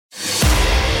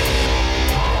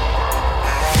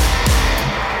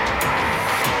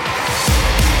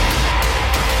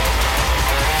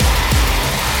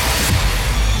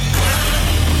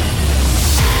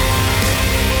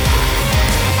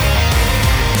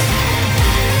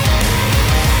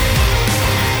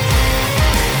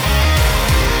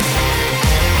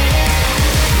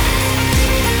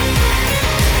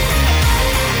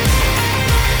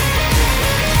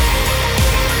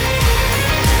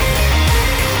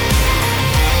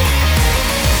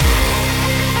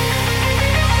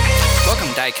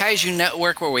Kaiju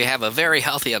Network, where we have a very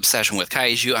healthy obsession with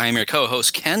kaiju. I am your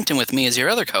co-host, Kent, and with me is your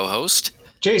other co-host,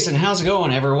 Jason. How's it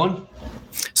going, everyone?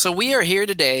 So we are here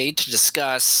today to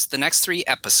discuss the next 3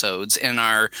 episodes in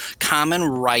our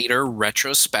Kamen Rider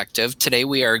retrospective. Today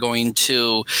we are going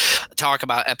to talk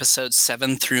about episodes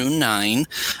 7 through 9.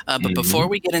 But before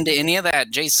we get into any of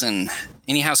that, Jason,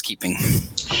 any housekeeping?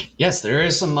 Yes, there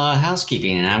is some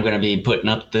housekeeping, and I'm going to be putting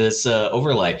up this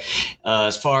overlay.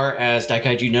 As far as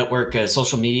Daikaiju Network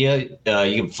social media,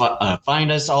 you can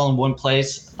find us all in one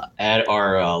place at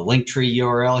our Linktree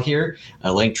URL here,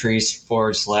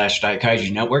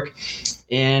 linktree/Daikaiju Network.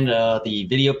 And the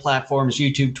video platforms,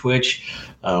 YouTube, Twitch,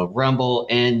 Rumble,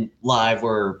 and Live.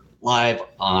 We're live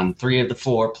on 3 of the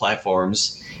 4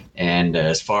 platforms. And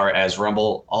as far as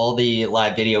Rumble, all the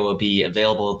live video will be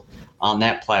available on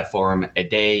that platform a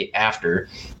day after.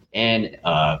 And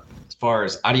as far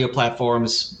as audio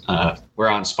platforms, we're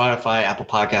on Spotify, Apple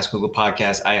Podcasts, Google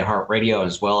Podcasts, iHeartRadio,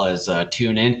 as well as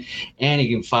TuneIn. And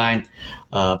you can find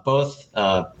both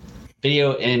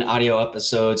video and audio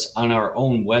episodes on our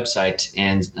own website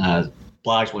and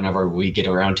blogs whenever we get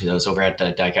around to those over at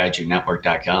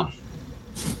daikaijunetwork.com.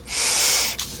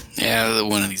 Yeah,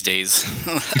 one of these days.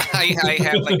 I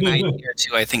have like an idea or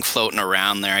two, I think, floating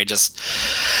around there. I just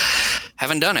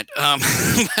haven't done it.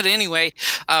 But anyway,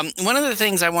 one of the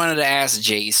things I wanted to ask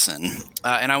Jason,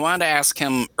 and I wanted to ask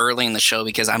him early in the show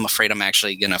because I'm afraid I'm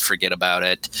actually going to forget about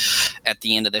it at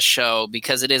the end of the show,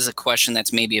 because it is a question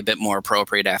that's maybe a bit more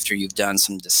appropriate after you've done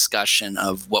some discussion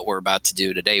of what we're about to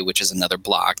do today, which is another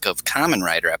block of Kamen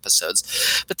Rider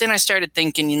episodes. But then I started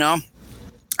thinking, I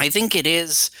think it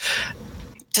is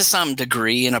to some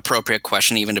degree an appropriate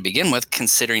question even to begin with,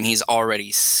 considering he's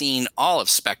already seen all of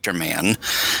Spectre Man.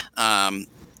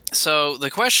 So the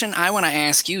question I want to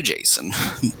ask you, Jason,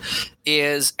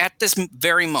 is at this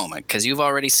very moment, because you've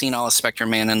already seen all of Spectre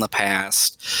Man in the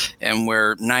past, and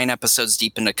we're 9 episodes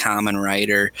deep into Kamen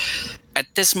Rider, at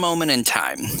this moment in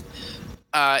time,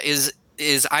 is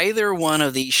either one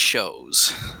of these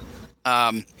shows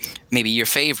maybe your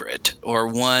favorite, or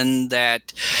one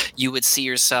that you would see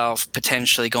yourself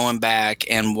potentially going back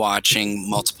and watching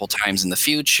multiple times in the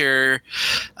future?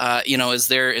 Is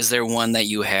there one that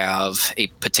you have a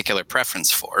particular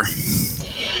preference for?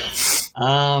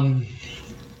 I'm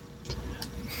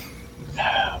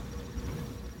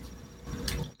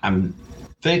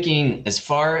thinking as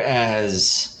far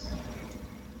as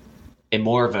a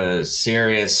more of a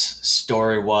serious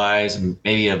story-wise,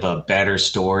 maybe of a better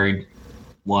story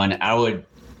one, I would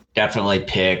definitely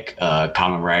pick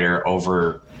Kamen Rider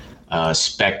over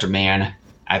Spectre Man.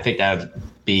 I think that would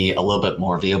be a little bit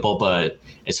more viewable. But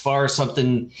as far as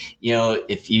something,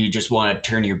 if you just want to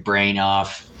turn your brain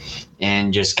off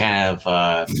and just kind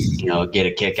of, get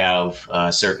a kick out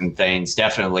of certain things,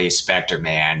 definitely Spectre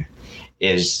Man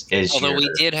is although we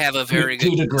did have a very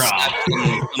good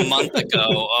discussion a month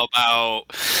ago about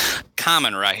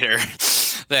Kamen Rider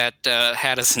that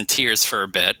had us in tears for a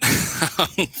bit.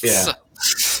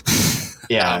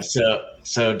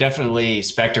 So definitely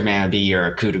Spectre Man would be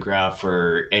your coup de grace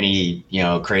for any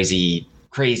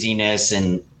craziness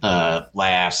and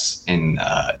laughs and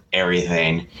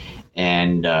everything.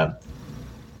 And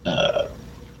but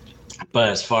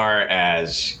as far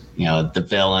as the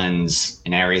villains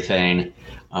and everything,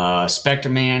 Spectre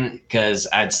Man, because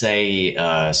I'd say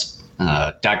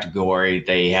Dr. Gory,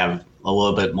 they have a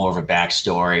little bit more of a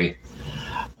backstory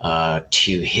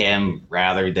to him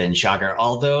rather than Shocker,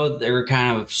 although they were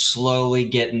kind of slowly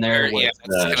getting there with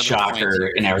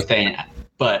Shocker and everything.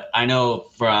 But I know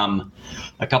from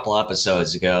a couple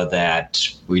episodes ago that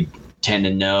we tend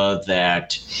to know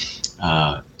that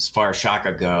as far as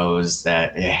Shocker goes,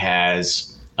 that it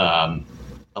has a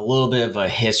little bit of a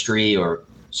history or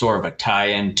sort of a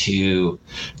tie-in to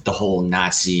the whole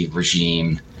Nazi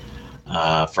regime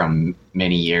from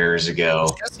many years ago.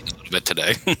 A little bit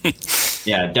today.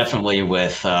 Yeah, definitely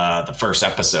with the first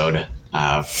episode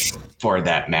for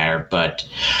that matter. But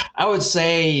I would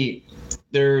say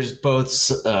there's both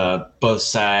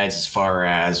sides as far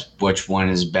as which one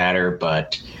is better.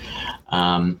 But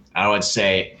I would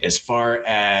say as far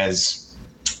as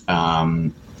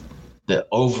the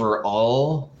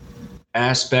overall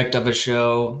aspect of a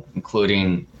show,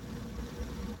 including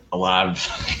a lot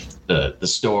of the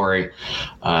story,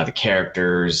 the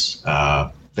characters,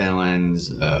 villains,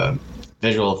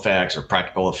 visual effects or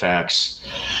practical effects,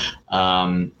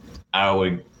 I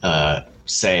would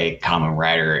say Kamen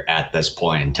Rider at this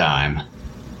point in time.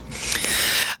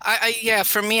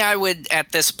 For me, I would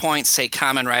at this point say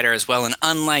Kamen Rider as well. And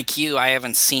unlike you, I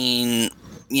haven't seen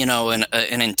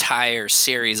an entire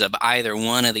series of either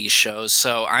one of these shows.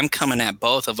 So I'm coming at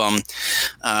both of them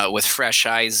with fresh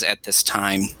eyes at this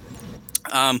time.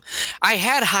 I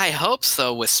had high hopes,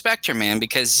 though, with Spectre Man,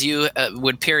 because you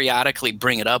would periodically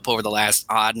bring it up over the last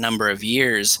odd number of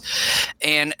years.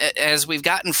 And as we've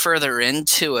gotten further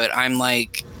into it, I'm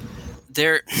like,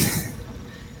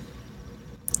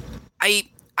 I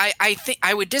think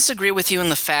I would disagree with you in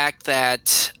the fact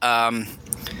that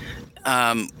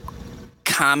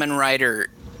Kamen Rider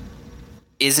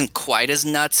isn't quite as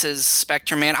nuts as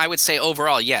Spectre Man. I would say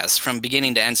overall, yes, from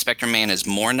beginning to end, Spectre Man is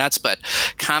more nuts, but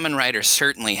Kamen Rider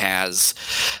certainly has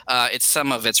it's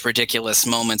some of its ridiculous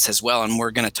moments as well, and we're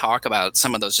going to talk about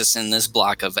some of those just in this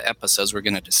block of episodes we're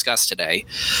going to discuss today.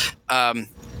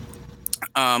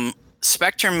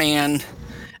 Spectre Man,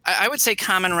 I would say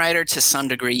Kamen Rider to some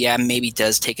degree, yeah, maybe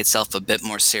does take itself a bit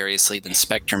more seriously than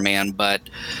Spectre Man, but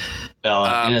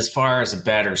and as far as a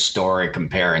better story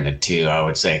comparing the two, I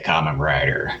would say Kamen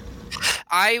Rider.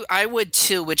 I would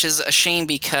too, which is a shame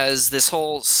because this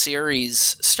whole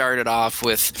series started off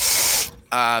with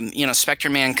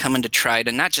Spectre Man coming to try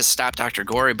to not just stop Dr.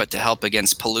 Gory, but to help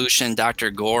against pollution.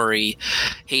 Dr. Gory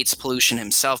hates pollution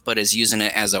himself, but is using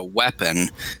it as a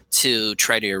weapon to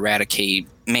try to eradicate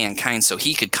mankind so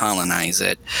he could colonize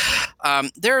it.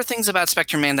 There are things about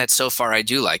Spectre Man that so far I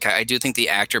do like. I do think the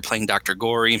actor playing Dr.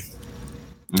 Gory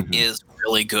is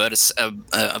really good. It's a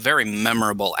very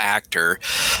memorable actor.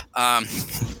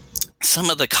 Some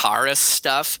of the chorus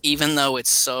stuff, even though it's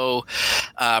so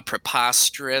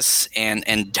preposterous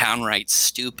and downright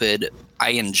stupid, I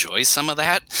enjoy some of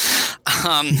that,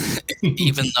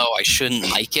 even though I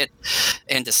shouldn't like it.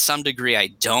 And to some degree I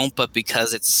don't, but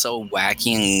because it's so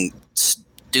wacky and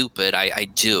stupid, I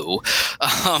do.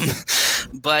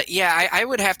 But yeah, I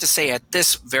would have to say at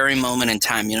this very moment in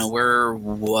time, we're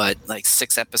like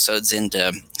 6 episodes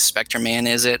into Spectre Man,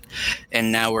 is it?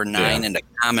 And now we're 9 into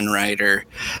Kamen Rider.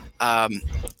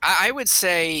 I would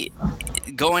say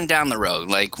going down the road,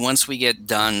 like once we get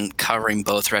done covering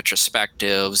both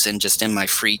retrospectives and just in my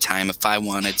free time, if I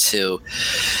wanted to,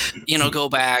 go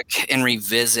back and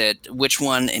revisit which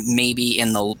one maybe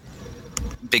in the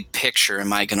big picture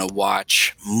am I going to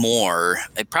watch more,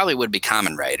 it probably would be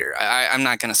Kamen Rider. I'm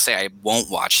not going to say I won't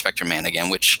watch Spectre Man again,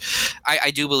 which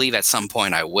I do believe at some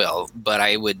point I will, but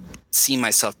I would see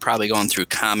myself probably going through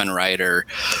Kamen Rider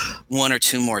 1 or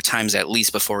 2 more times at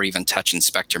least before even touching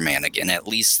Spectre Man again, at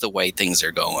least the way things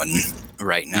are going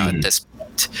right now at this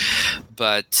point.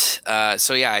 But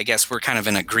so yeah, I guess we're kind of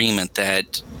in agreement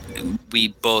that we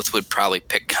both would probably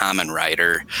pick Kamen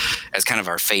Rider as kind of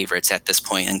our favorites at this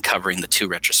point in covering the 2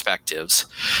 retrospectives.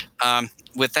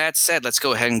 With that said, let's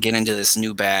go ahead and get into this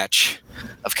new batch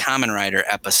of Kamen Rider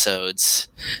episodes.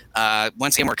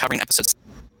 Once again, we're covering episodes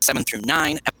 7 through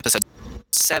 9. Episode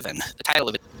 7, the title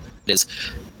of it is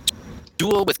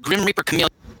Duel with Grim Reaper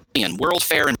Chameleon, World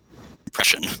Fair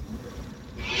Impression.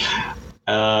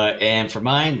 And for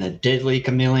mine, the Deadly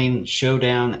Chameleon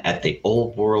Showdown at the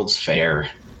Old World's Fair.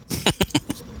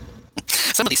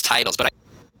 Some of these titles, but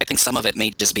I think some of it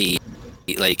may just be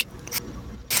like,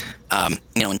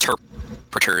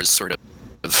 interpreters sort of.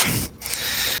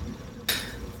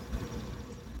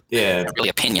 Yeah. Not really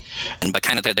opinion, but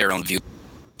kind of their own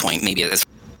viewpoint, maybe as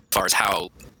far as how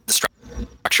the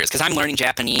structure is. Because I'm learning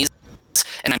Japanese,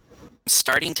 and I'm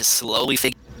starting to slowly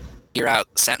figure out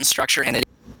sentence structure, and it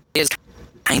is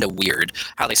kind of weird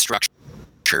how they structure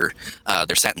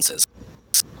their sentences.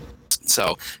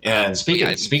 So yeah, and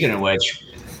speaking of which,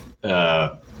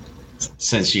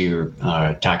 since you're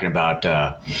talking about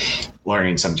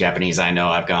learning some Japanese, I know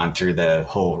I've gone through the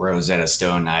whole Rosetta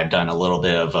Stone. I've done a little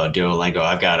bit of Duolingo.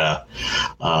 I've got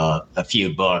a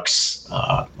few books,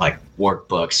 like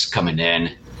workbooks, coming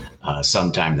in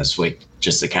sometime this week,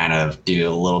 just to kind of do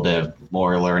a little bit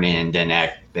more learning and then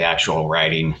the actual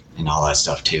writing and all that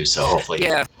stuff too. So hopefully,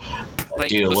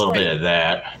 do a little bit of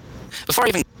that. Before I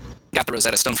even got the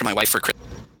Rosetta Stone for my wife for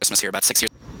Christmas here about 6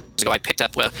 years ago, I picked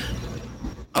up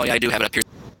oh yeah, I do have it up here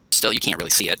still. You can't really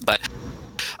see it, but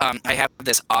I have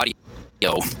this audio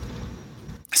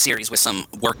series with some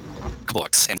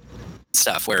workbooks and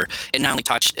stuff where it not only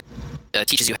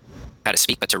teaches you how to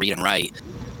speak, but to read and write.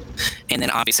 And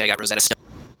then obviously I got Rosetta Stone,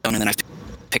 and then I've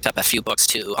picked up a few books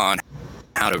too on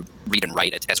how to read and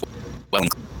write it as well,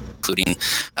 including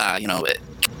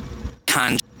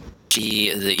kanji,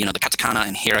 the katakana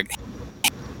and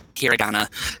hiragana.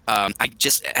 I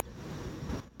just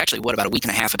actually, about a week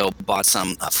and a half ago, bought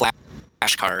some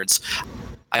flashcards.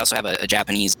 I also have a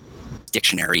Japanese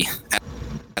dictionary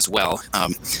as well.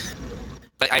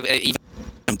 But I've even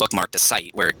bookmarked a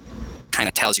site where it kind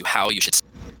of tells you how you should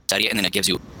study it, and then it gives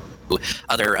you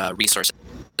other resources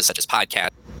such as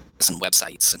podcasts and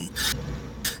websites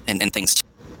and things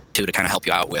to kind of help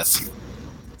you out with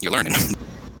your learning.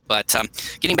 But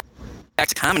getting back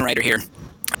to Kamen Rider here,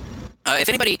 if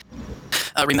anybody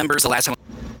remembers the last time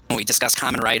we discussed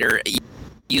Kamen Rider,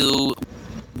 you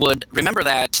would remember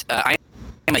that I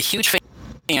am a huge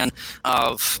fan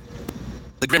of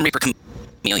the Grim Reaper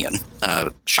Chameleon,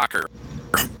 Shocker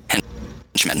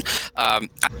henchman.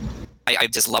 I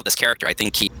just love this character. I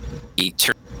think he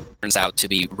turns out to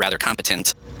be rather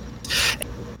competent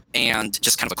and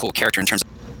just kind of a cool character in terms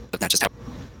of not just how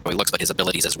he looks, but his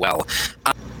abilities as well.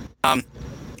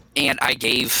 And I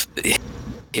gave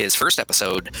his first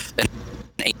episode an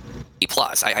A+.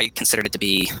 I considered it to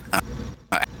be,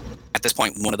 at this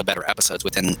point, one of the better episodes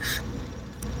within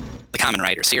the Kamen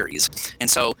Rider series. And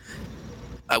so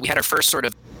we had our first sort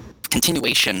of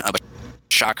continuation of a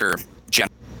Shocker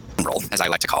general, as I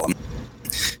like to call him.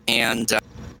 And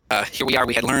here we are.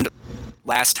 We had learned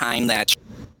last time that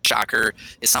Shocker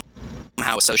is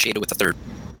somehow associated with the Third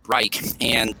Reich,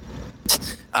 and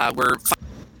we're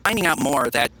finding out more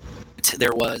that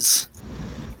there was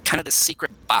kind of this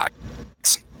secret box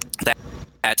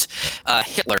that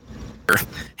Hitler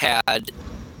had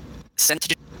sent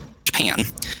to Japan,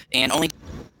 and only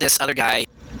this other guy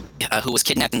who was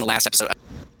kidnapped in the last episode,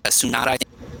 Tsunade, I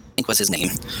think was his name,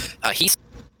 he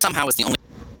somehow was the only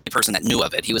person that knew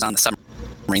of it. He was on the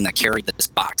submarine that carried this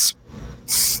box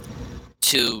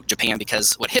to Japan,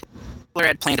 because what Hitler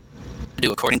had planned to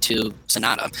do, according to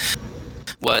Tsunade,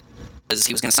 was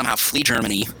he was going to somehow flee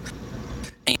Germany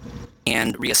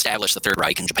and reestablish the Third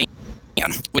Reich in Japan,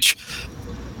 which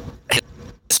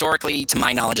historically, to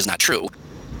my knowledge, is not true.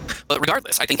 But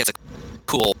regardless, I think it's a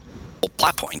cool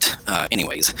plot point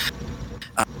anyways.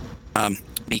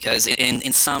 Because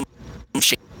in some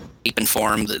shape and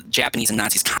form, the Japanese and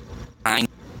Nazis kind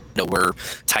of were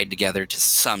tied together to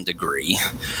some degree.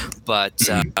 But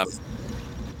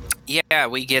yeah,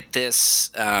 we get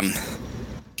this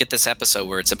episode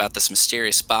where it's about this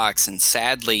mysterious box, and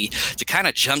sadly, to kind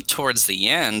of jump towards the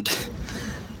end,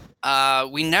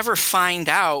 we never find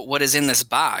out what is in this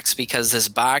box, because this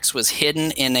box was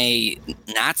hidden in a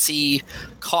Nazi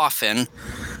coffin,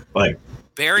 like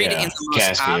buried in the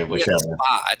most obvious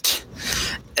spot.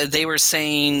 They were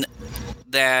saying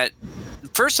that,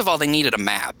 first of all, they needed a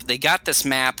map. They got this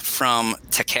map from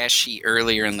Takeshi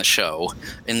earlier in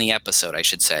the episode, I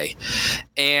should say,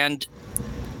 and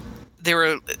they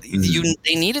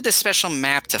needed this special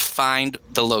map to find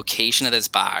the location of this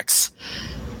box.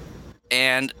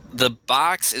 And the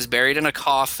box is buried in a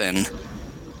coffin,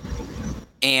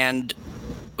 and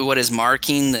what is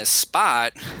marking this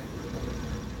spot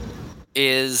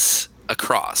is a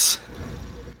cross.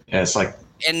 Yeah, it's like,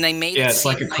 and they made it's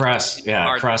like a cross.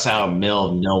 Yeah, a cross out of middle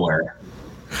of nowhere.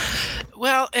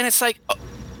 Well, and it's like,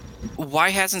 why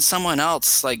hasn't someone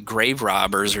else, like grave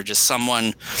robbers or just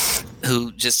someone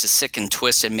who just is sick and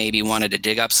twisted, maybe wanted to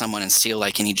dig up someone and steal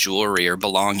like any jewelry or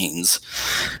belongings,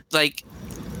 like?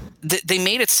 They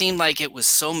made it seem like it was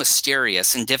so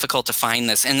mysterious and difficult to find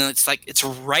this. And it's like, it's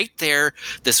right there,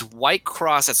 this white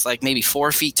cross that's like maybe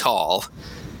 4 feet tall.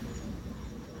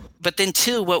 But then,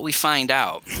 too, what we find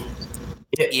out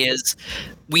is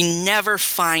we never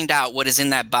find out what is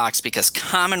in that box, because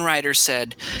Kamen Rider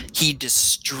said he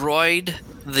destroyed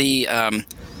the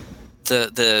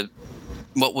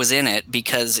what was in it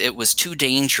because it was too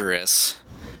dangerous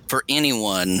for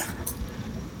anyone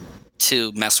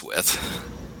to mess with.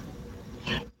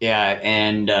 Yeah,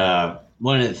 and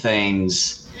one of the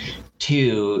things,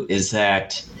 too, is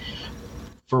that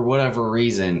for whatever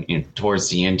reason, towards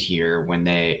the end here, when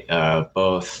they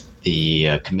both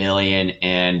the chameleon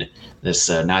and this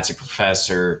Nazi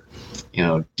professor,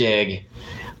 dig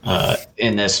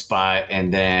in this spot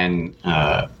and then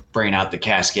bring out the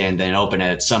casket and then open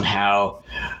it, somehow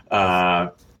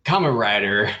Kamen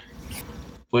Rider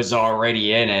was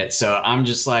already in it. So I'm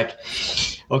just like,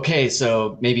 okay,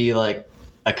 so maybe like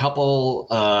a couple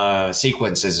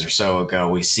sequences or so ago,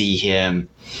 we see him,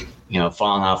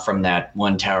 falling off from that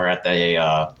one tower at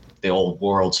the old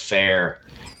World's Fair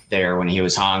there when he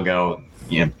was Hongo.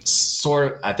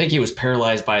 Sort of, I think he was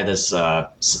paralyzed by this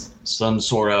some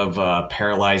sort of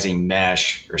paralyzing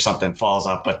mesh or something, falls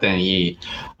off, but then he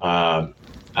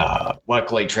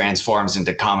luckily transforms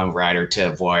into Kamen Rider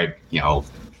to avoid,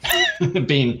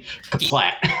 being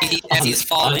flat. As he's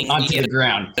falling onto the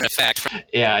ground. In effect, from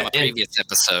a previous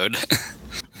episode.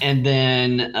 And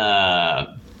then,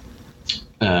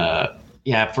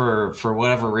 for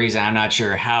whatever reason, I'm not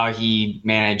sure how he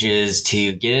manages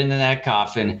to get into that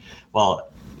coffin.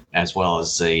 Well, as well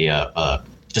as the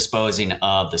disposing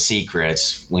of the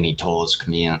secrets when he told his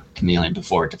chameleon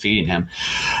before defeating him.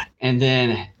 and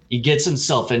then he gets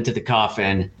himself into the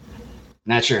coffin.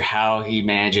 Not sure how he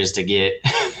manages to get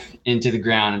into the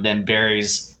ground, and then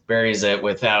buries it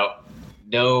without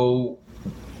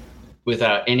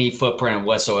any footprint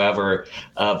whatsoever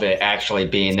of it actually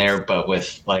being there, but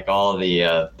with like all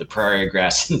the prairie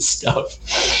grass and stuff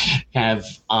kind of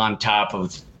on top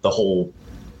of the whole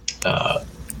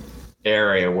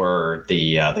area where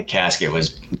the casket was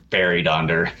buried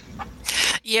under.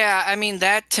 Yeah, I mean,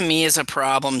 that to me is a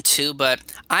problem too, but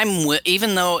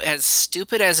even though as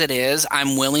stupid as it is,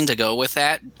 I'm willing to go with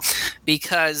that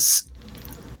because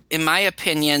in my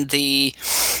opinion, the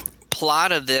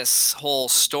plot of this whole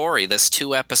story, this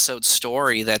 2-episode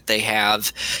story that they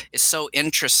have, is so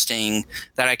interesting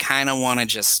that I kind of want to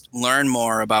just learn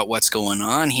more about what's going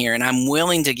on here. And I'm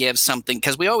willing to give something,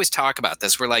 because we always talk about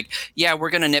this. We're like, yeah, we're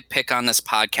going to nitpick on this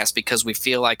podcast because we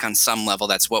feel like on some level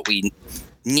that's what we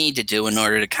need to do in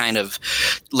order to kind of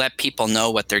let people know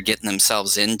what they're getting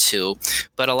themselves into.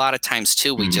 But a lot of times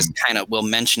too, we just kind of will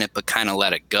mention it, but kind of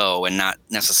let it go and not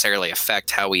necessarily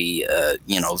affect how we,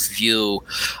 view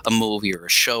a movie or a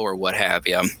show or what have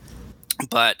you.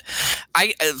 But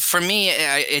for me,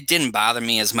 it didn't bother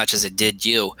me as much as it did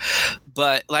you.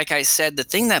 But like I said, the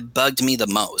thing that bugged me the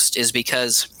most is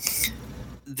because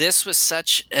this was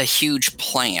such a huge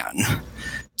plan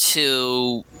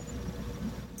to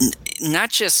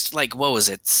not just like, what was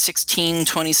it, 16,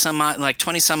 20 some odd, like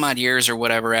 20 some odd years or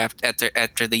whatever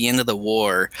after the end of the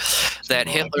war, that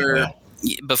Hitler,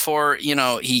 before,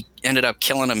 he ended up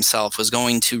killing himself, was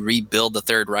going to rebuild the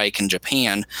Third Reich in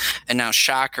Japan. And now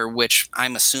Shocker, which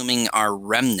I'm assuming are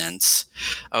remnants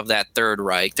of that Third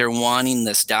Reich, they're wanting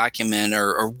this document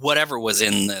or whatever was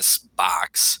in this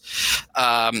box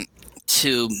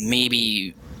to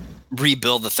maybe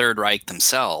rebuild the Third Reich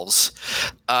themselves.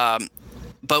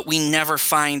 But we never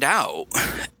find out.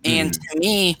 And to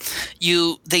me,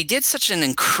 they did such an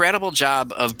incredible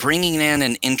job of bringing in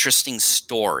an interesting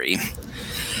story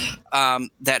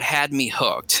that had me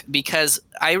hooked. Because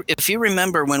if you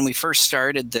remember when we first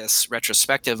started this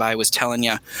retrospective, I was telling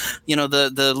you,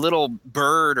 the little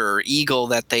bird or eagle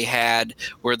that they had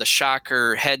where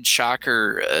the head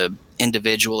shocker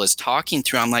individual is talking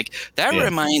through. I'm like, that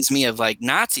reminds me of like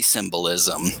Nazi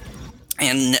symbolism.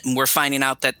 And we're finding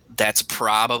out that that's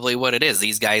probably what it is.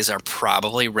 These guys are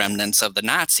probably remnants of the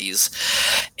Nazis.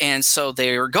 And so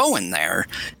they were going there.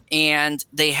 And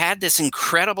they had this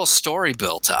incredible story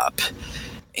built up.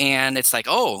 And it's like,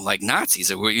 oh, like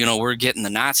Nazis. We're getting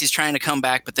the Nazis trying to come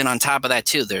back. But then on top of that,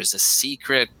 too, there's a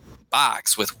secret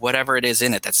box with whatever it is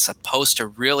in it that's supposed to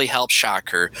really help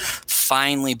Shocker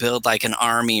finally build like an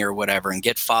army or whatever and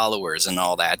get followers and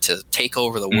all that to take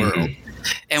over the world.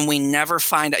 And we never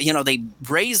find out, they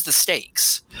raise the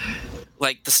stakes.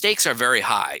 Like the stakes are very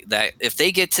high that if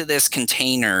they get to this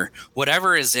container,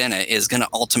 whatever is in it is going to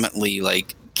ultimately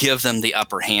like give them the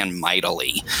upper hand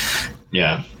mightily.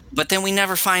 Yeah. But then we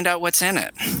never find out what's in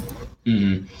it.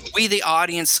 We, the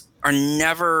audience, are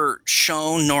never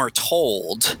shown nor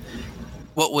told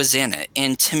what was in it.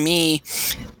 And to me,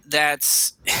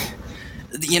 that's,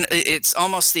 it's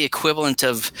almost the equivalent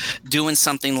of doing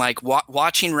something like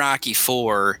watching Rocky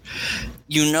 4.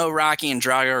 Rocky and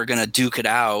Drago are going to duke it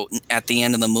out at the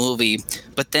end of the movie.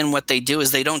 But then what they do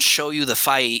is they don't show you the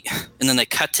fight. And then they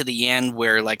cut to the end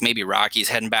where like maybe Rocky's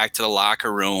heading back to the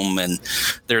locker room and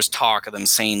there's talk of them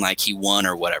saying like he won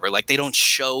or whatever. Like they don't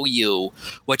show you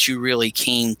what you really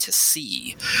came to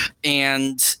see.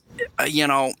 And,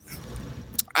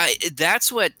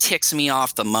 that's what ticks me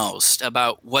off the most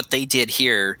about what they did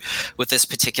here with this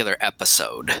particular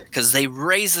episode, because they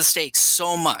raised the stakes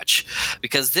so much,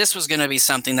 because this was going to be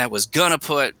something that was going to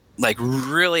put like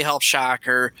really help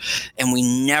Shocker, and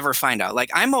we never find out.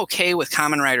 Like I'm okay with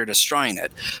Kamen Rider destroying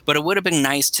it, but it would have been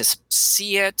nice to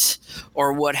see it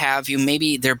or what have you.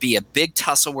 Maybe there'd be a big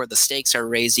tussle where the stakes are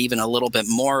raised even a little bit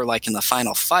more, like in the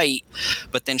final fight.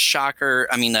 But then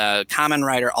Kamen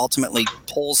Rider ultimately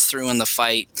pulls through in the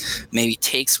fight, maybe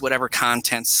takes whatever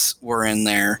contents were in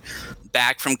there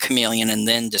back from Chameleon and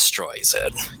then destroys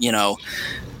it.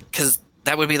 Because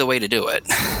that would be the way to do it.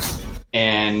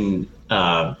 And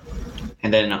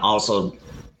then also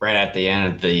right at the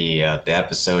end of the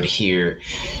episode here,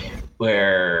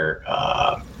 where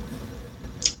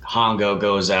Hongo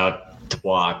goes out to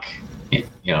walk,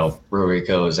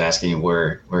 Ruriko is asking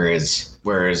where is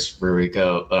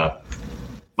Ruriko?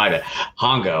 My bad,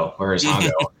 Hongo, where is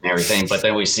Hongo and everything. But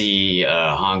then we see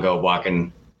Hongo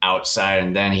walking outside,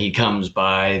 and then he comes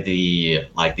by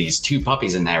these two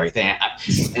puppies and everything,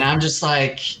 and I'm just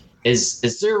like,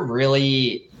 is there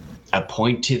really a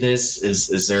point to this?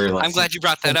 Is there like? I'm glad you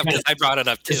brought that up because I brought it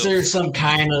up too. Is there some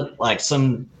kind of like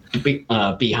some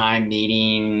behind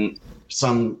meaning,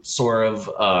 some sort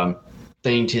of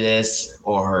thing to this,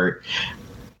 or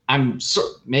I'm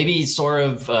maybe sort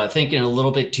of thinking a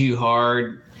little bit too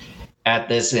hard at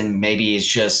this, and maybe it's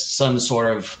just some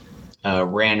sort of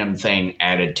random thing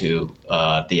added to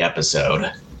the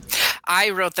episode. I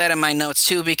wrote that in my notes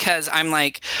too, because I'm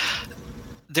like,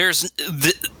 there's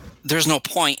no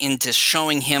point in just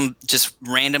showing him just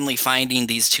randomly finding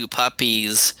these two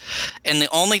puppies. And the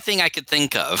only thing I could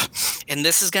think of, and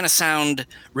this is going to sound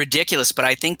ridiculous, but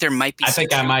I think there might be. I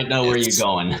think I might know where you're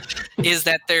going. Is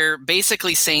that they're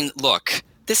basically saying, look,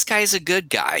 this guy's a good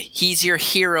guy. He's your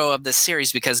hero of the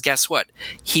series because guess what?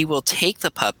 He will take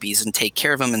the puppies and take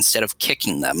care of them instead of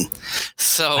kicking them.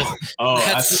 So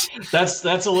that's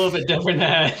a little bit different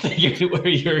than I think where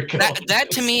you're going.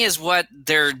 That to me is what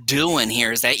they're doing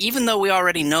here, is that even though we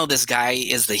already know this guy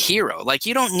is the hero, like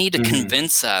you don't need to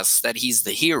convince us that he's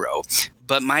the hero.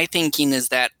 But my thinking is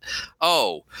that,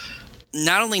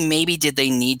 not only maybe did they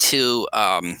need to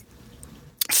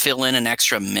fill in an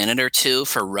extra minute or two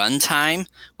for runtime,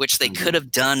 which they could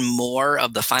have done more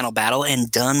of the final battle and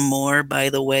done more, by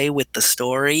the way, with the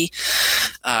story,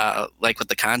 like with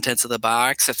the contents of the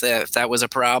box, if that was a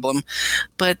problem.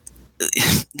 But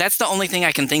that's the only thing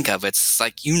I can think of. It's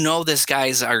like, this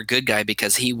guy's our good guy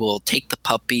because he will take the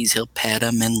puppies, he'll pet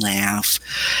them and laugh,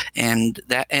 and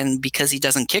because he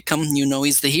doesn't kick them,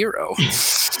 he's the hero.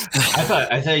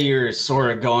 I thought you were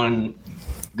sort of going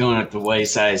at the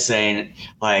wayside, saying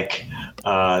like,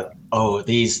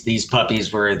 these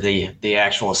puppies were the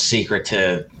actual secret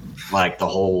to like the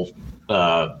whole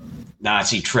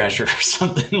Nazi treasure or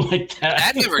something like that.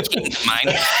 That never came to mind.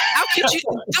 How could you?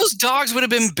 Those dogs would have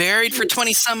been buried for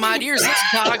 20 some odd years. Those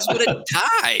dogs would have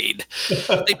died.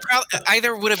 They probably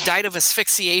either would have died of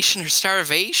asphyxiation or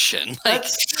starvation. Like,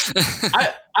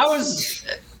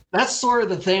 that's sort of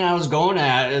the thing I was going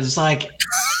at. Is like,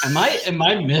 am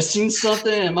I missing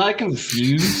something? Am I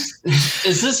confused?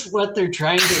 Is this what they're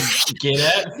trying to get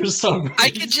at for some reason? I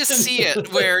could just see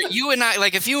it where you and I,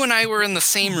 like if you and I were in the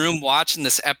same room watching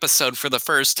this episode for the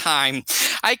first time,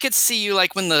 I could see you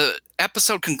like when the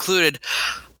episode concluded,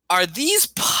 are these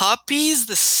puppies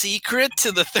the secret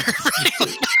to the third rail?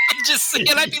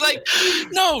 And I'd be like,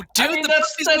 no, dude, the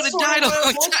puppies would have died a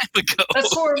long time ago.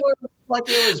 That's sort of what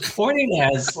it was pointing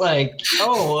as, like,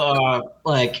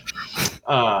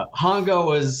 Hongo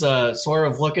was sort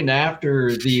of looking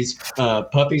after these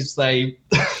puppies that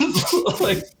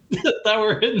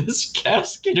were in this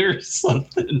casket or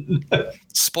something.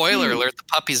 Spoiler alert, the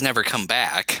puppies never come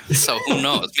back. So who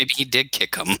knows? Maybe he did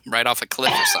kick them right off a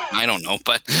cliff or something. I don't know,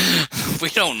 but we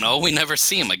don't know. We never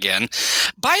see him again.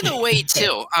 By the way,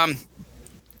 too, a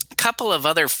couple of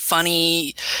other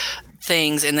funny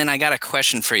things, and then I got a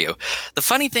question for you. The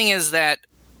funny thing is that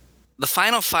the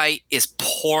final fight is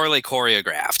poorly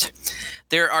choreographed.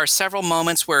 There are several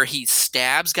moments where he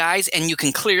stabs guys, and you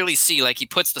can clearly see, like, he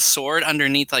puts the sword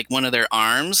underneath, like, one of their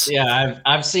arms. Yeah,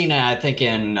 I've seen that, I think,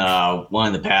 in one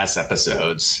of the past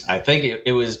episodes. I think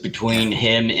it was between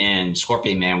him and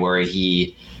Scorpion Man where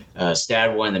he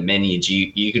stabbed one of the minions.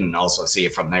 You can also see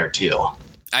it from there, too.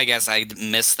 I guess I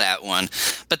missed that one.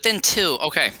 But then, too,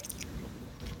 okay.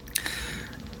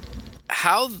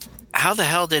 How the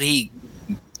hell did he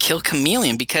kill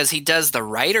Chameleon? Because he does the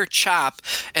rider chop,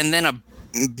 and then a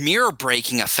mirror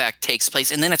breaking effect takes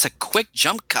place, and then it's a quick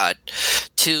jump cut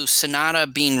to Sonata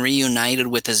being reunited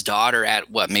with his daughter at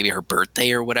maybe her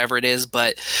birthday or whatever it is.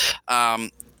 But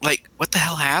what the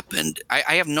hell happened?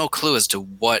 I have no clue as to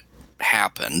what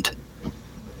happened.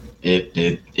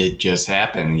 It just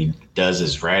happened. He does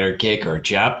his rider kick or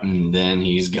chop, and then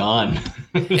he's gone.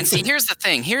 And see, here's the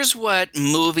thing. Here's what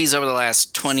movies over the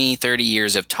last 20, 30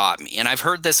 years have taught me. And I've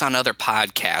heard this on other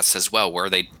podcasts as well, where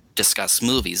they discuss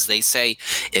movies. They say,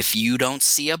 if you don't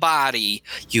see a body,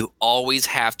 you always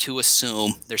have to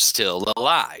assume they're still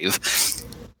alive.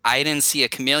 I didn't see a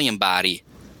chameleon body.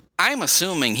 I'm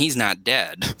assuming he's not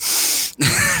dead.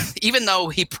 Even though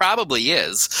he probably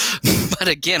is. But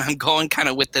again, I'm going kind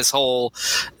of with this whole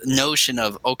notion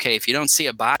of, okay, if you don't see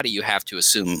a body, you have to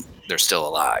assume they're still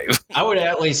alive. I would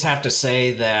at least have to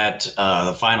say that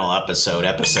the final episode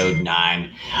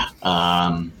 9,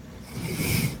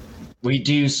 we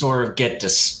do sort of get to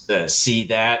see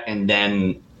that, and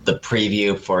then the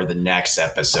preview for the next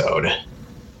episode.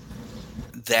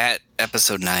 That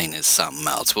episode 9 is something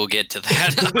else. We'll get to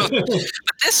that. But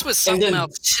this was something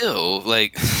else too.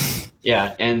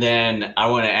 Yeah, and then I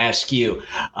want to ask you,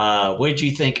 what did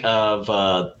you think of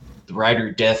the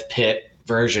Rider Death Pit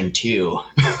version 2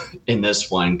 in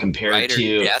this one compared Rider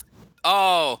to Death?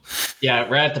 Oh. Yeah,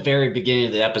 right at the very beginning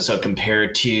of the episode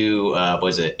compared to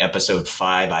was it episode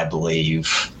 5, I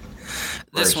believe.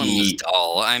 This one was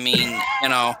dull. I mean,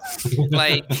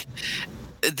 like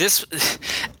this.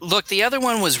 Look, the other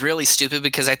one was really stupid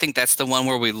because I think that's the one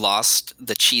where we lost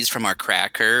the cheese from our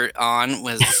cracker on.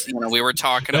 Was we were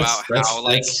talking about how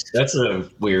that's a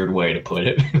weird way to put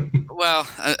it. Well,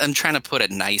 I'm trying to put it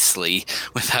nicely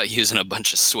without using a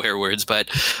bunch of swear words, but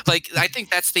like I think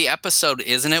that's the episode,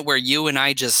 isn't it, where you and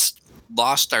I just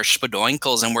lost our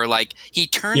spadoinkles and we're like, he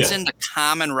turns into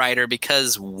Kamen Rider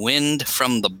because wind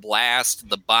from the blast,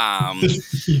 the bomb,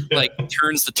 like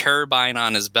turns the turbine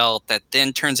on his belt that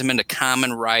then turns him into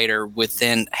Kamen Rider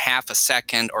within half a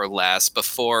second or less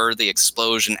before the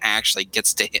explosion actually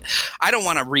gets to hit. I don't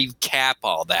want to recap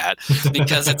all that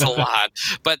because it's a lot,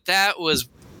 but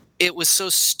it was so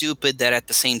stupid that at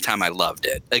the same time I loved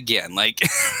it. Again, like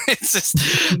it's just,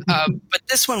 but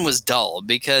this one was dull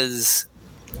because,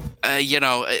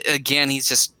 again, he's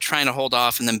just trying to hold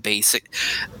off and then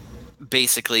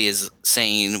basically is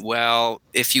saying, well,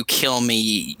 if you kill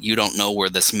me, you don't know where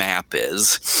this map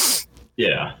is.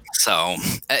 Yeah. So,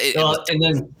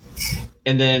 and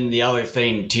then the other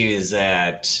thing too is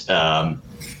that,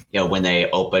 when they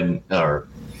open or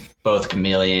both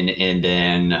Chameleon and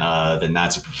then the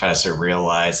Nazi professor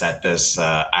realized that this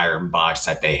iron box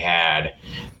that they had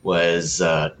was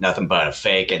nothing but a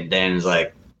fake, and then it's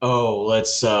like, oh,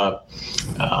 let's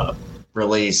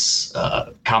release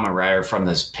Kamen Rider from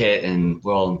this pit and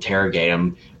we'll interrogate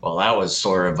him. Well, that was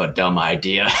sort of a dumb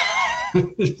idea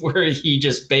where he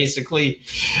just basically,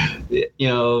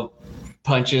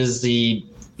 punches the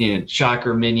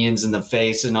Shocker minions in the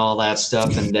face and all that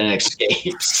stuff, and then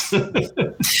escapes.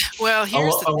 Well,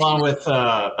 here's along with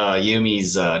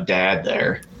Yumi's dad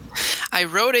there. I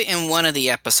wrote it in one of the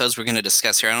episodes we're going to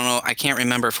discuss here. I don't know. I can't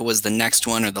remember if it was the next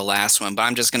one or the last one, but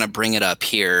I'm just going to bring it up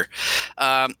here.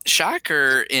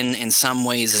 Shocker, in some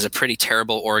ways, is a pretty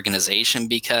terrible organization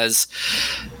because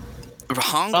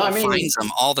Hongo finds them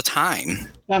all the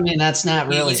time. I mean, that's not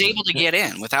really... He's able to get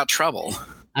in without trouble.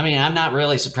 I mean, I'm not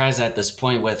really surprised at this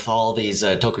point with all these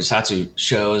tokusatsu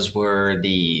shows where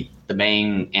the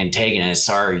main antagonists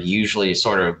are usually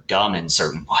sort of dumb in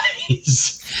certain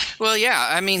ways. Well, yeah.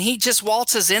 I mean, he just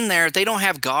waltzes in there. They don't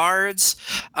have guards.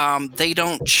 They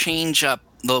don't change up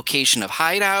location of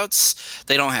hideouts.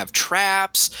 They don't have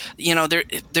traps.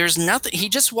 There's nothing. He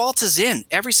just waltzes in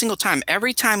every single time.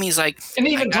 Every time he's like... And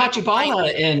even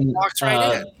Tachibana in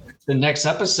the next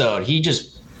episode, he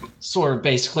just sort of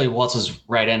basically waltzes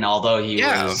right in, although he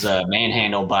was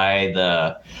manhandled by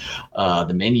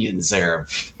the minions there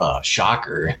of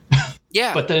Shocker.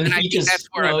 Yeah, but then he just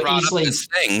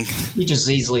he just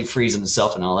easily frees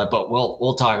himself and all that. But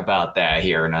we'll talk about that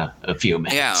here in a few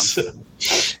minutes.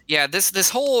 Yeah, this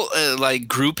whole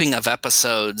grouping of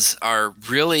episodes are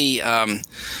really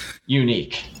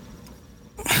unique.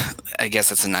 I guess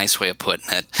that's a nice way of putting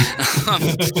it.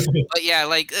 But yeah,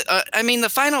 I mean, the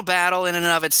final battle in and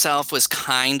of itself was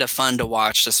kind of fun to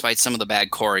watch, despite some of the bad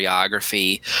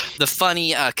choreography. The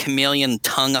funny chameleon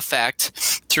tongue effect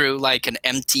through like an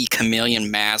empty chameleon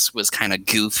mask was kind of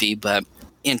goofy, but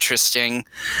interesting.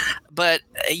 But,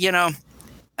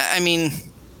 I mean...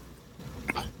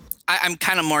 I'm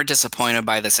kind of more disappointed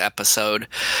by this episode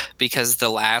because the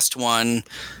last one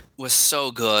was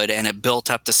so good and it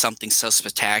built up to something so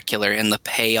spectacular, and the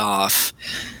payoff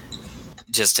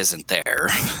just isn't there.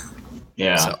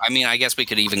 Yeah. So, I mean, I guess we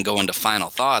could even go into final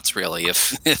thoughts, really,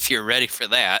 if you're ready for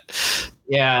that.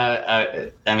 Yeah.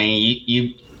 I mean,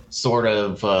 you sort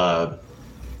of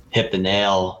hit the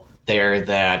nail there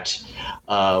that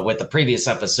with the previous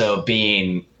episode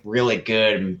being really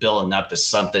good and building up to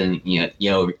something,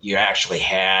 you actually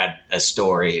had a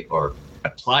story or a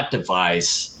plot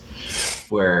device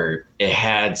where it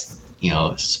had,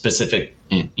 specific,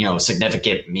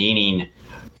 significant meaning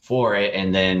for it.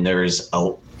 And then there's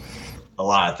a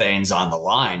lot of things on the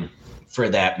line for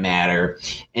that matter.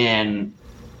 And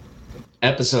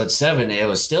episode 7, it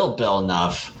was still built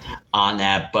enough on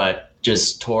that, but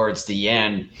just towards the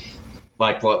end,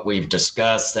 like what we've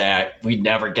discussed, that we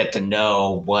never get to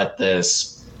know what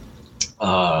this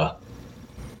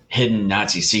hidden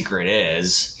Nazi secret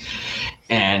is.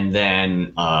 And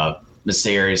then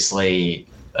mysteriously,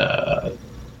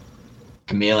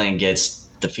 Chameleon gets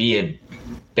defeated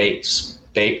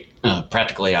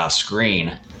practically off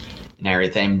screen and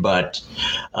everything. But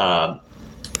the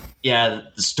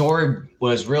story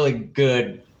was really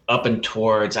good up and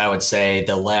towards, I would say,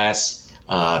 the last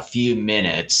few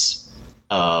minutes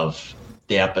of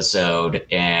the episode,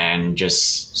 and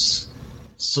just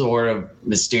sort of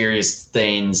mysterious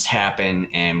things happen,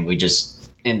 and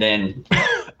then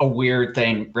a weird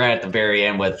thing right at the very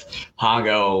end with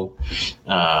Hongo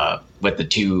with the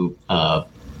two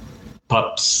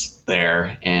pups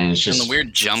there, and it's just And the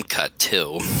weird jump cut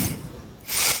too.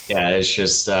 Yeah, it's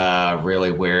just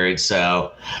really weird.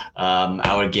 So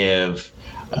I would give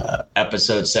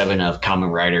episode 7 of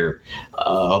Kamen Rider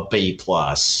a B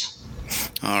plus.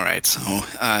 All right, so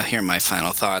here are my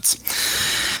final thoughts.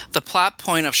 The plot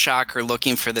point of Shocker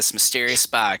looking for this mysterious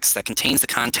box that contains the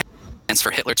contents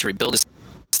for Hitler to rebuild his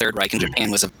Third Reich in Japan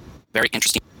was a very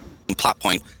interesting plot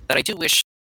point that I do wish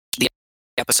the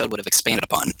episode would have expanded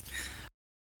upon.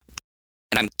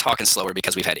 And I'm talking slower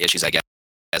because we've had issues, I guess,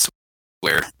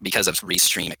 where because of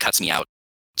Restream, it cuts me out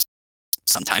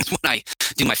sometimes when I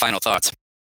do my final thoughts.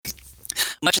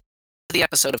 Much of the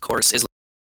episode, of course, is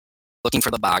looking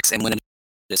for the box, and when it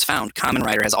is found, Kamen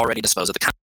Rider has already disposed of the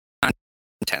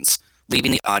contents,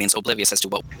 leaving the audience oblivious as to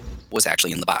what was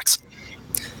actually in the box.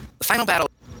 The final battle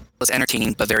was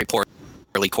entertaining but very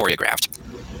poorly choreographed.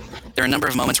 There are a number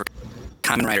of moments where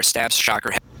Kamen Rider stabs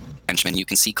Shocker henchmen. You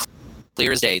can see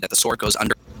clear as day that the sword goes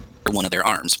under one of their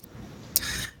arms.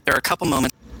 There are a couple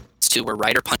moments, too, where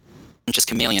Rider punches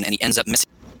Chameleon and he ends up missing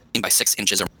by 6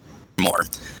 inches or more.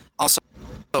 Also,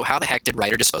 how the heck did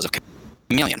Rider dispose of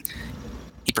Chameleon?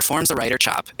 He performs the Rider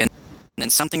chop, and then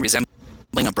something resembling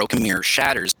a broken mirror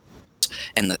shatters,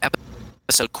 and the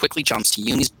episode quickly jumps to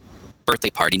Yumi's birthday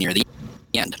party near the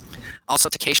end. Also,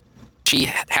 Takeshi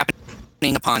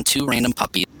happening upon 2 random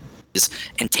puppies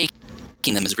and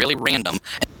taking them is really random,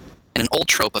 and an old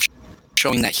trope of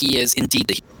showing that he is indeed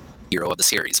the hero of the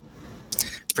series.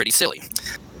 It's pretty silly.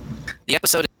 The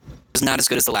episode is not as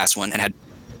good as the last one and had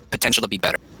potential to be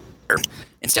better.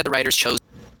 Instead, the writers chose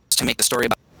to make the story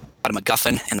about a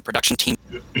MacGuffin, and the production team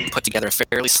put together a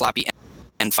fairly sloppy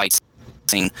end fight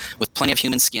scene with plenty of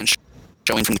human skin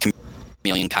showing from the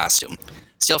chameleon costume.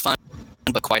 Still fun,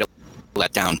 but quite a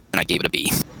letdown, and I gave it a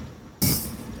B.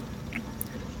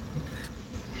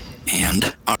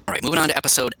 And, alright, moving on to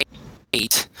episode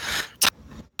 8,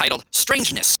 titled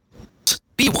Strangeness.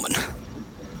 B-Woman.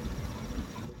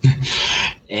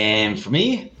 And for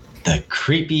me, the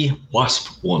creepy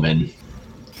wasp woman.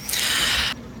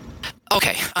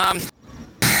 Okay, I'm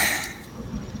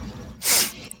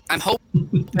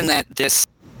hoping that this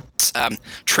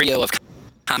trio of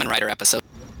Kamen Rider episodes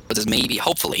is maybe,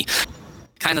 hopefully,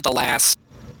 kind of the last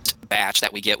batch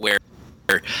that we get where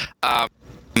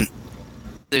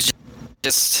there's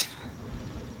just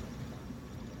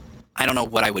I don't know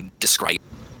what I would describe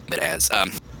it as.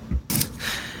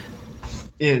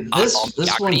 This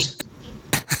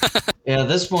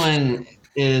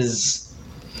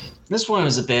one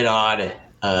was a bit odd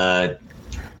to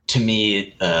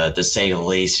me, to say the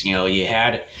least. You know, you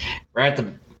had right at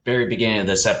the very beginning of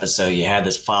this episode, you had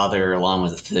this father along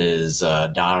with his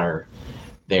daughter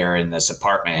there in this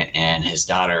apartment, and his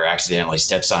daughter accidentally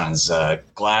steps on his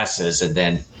glasses, and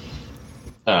then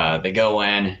they go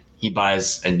in. He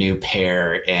buys a new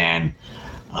pair, and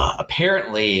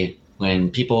apparently, when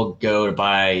people go to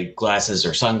buy glasses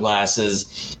or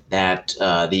sunglasses, that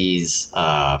these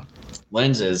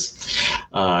lenses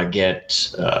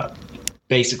get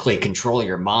basically control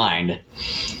your mind.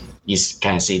 You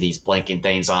kind of see these blinking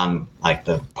things on like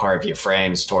the part of your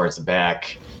frames towards the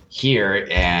back here,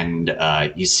 and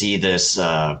you see this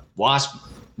wasp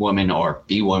woman or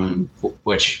bee woman,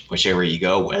 whichever you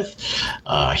go with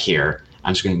here.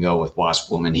 I'm just going to go with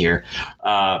wasp woman here.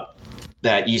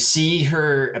 That you see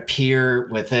her appear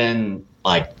within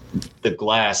like the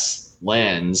glass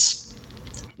lens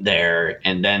there,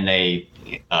 and then they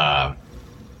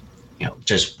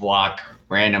just walk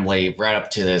randomly right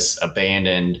up to this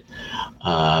abandoned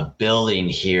building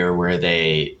here where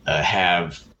they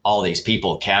have all these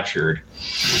people captured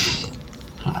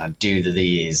due to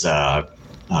these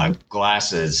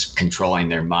glasses controlling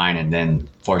their mind and then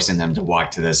forcing them to walk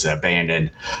to this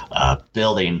abandoned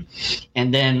building.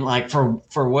 And then like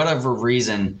for whatever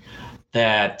reason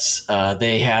that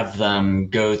they have them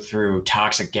go through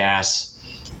toxic gas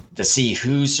to see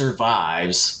who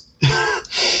survives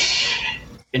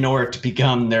in order to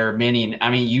become their minion. I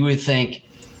mean, you would think,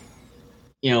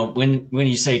 when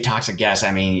you say toxic gas,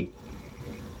 I mean,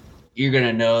 you're going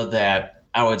to know that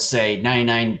I would say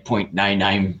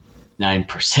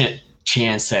 99.999%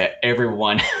 chance that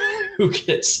everyone who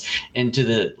gets into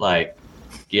the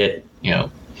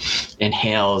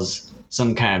inhales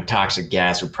some kind of toxic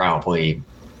gas would probably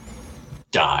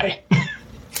die.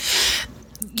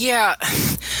 Yeah,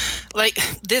 like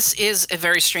this is a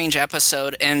very strange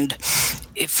episode, and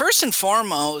first and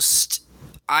foremost,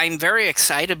 I'm very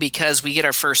excited because we get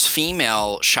our first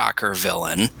female Shocker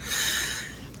villain,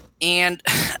 and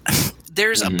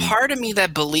there's a part of me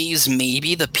that believes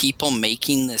maybe the people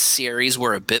making this series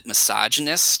were a bit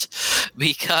misogynist,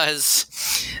 because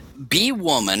B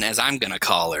Woman, as I'm going to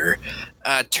call her,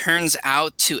 turns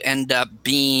out to end up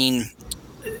being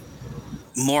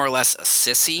more or less a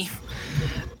sissy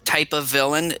type of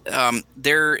villain.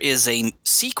 There is a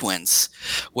sequence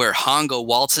where Hongo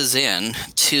waltzes in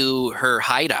to her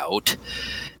hideout,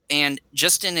 and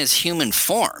just in his human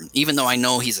form, even though I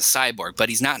know he's a cyborg, but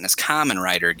he's not in his Kamen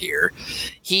Rider gear,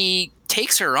 he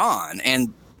takes her on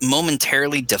and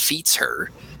momentarily defeats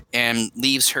her and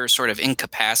leaves her sort of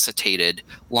incapacitated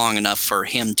long enough for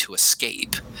him to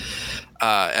escape,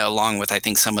 along with, I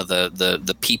think, some of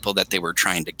the people that they were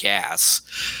trying to gas.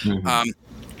 Mm-hmm.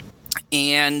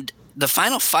 And the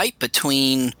final fight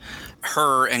between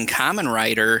her and Kamen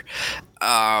Rider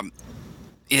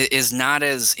is not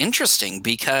as interesting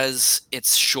because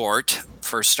it's short,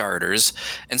 for starters,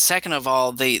 and second of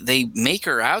all, they make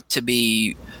her out to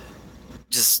be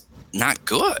just not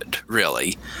good,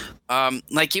 really.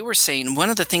 Like you were saying, one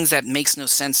of the things that makes no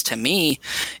sense to me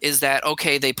is that,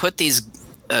 okay, they put these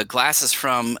glasses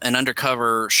from an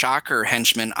undercover Shocker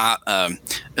henchman.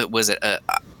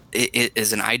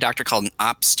 Is an eye doctor called an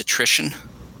obstetrician?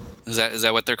 Is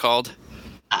that what they're called?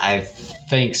 I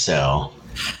think so.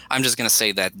 I'm just going to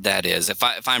say that is.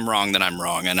 If I'm wrong, then I'm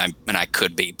wrong, and I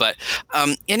could be. But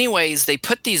anyways, they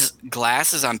put these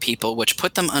glasses on people, which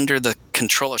put them under the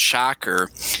control of Shocker.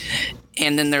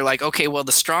 And then they're like, okay, well,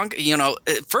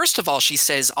 first of all, she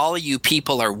says, all of you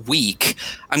people are weak.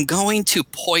 I'm going to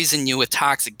poison you with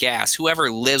toxic gas. Whoever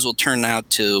lives will turn out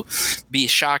to be a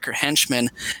Shocker henchman.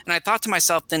 And I thought to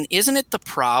myself, then isn't it the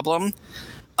problem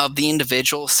of the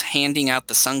individuals handing out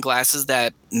the sunglasses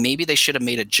that maybe they should have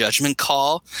made a judgment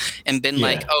call and been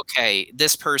like, okay,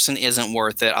 this person isn't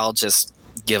worth it. I'll just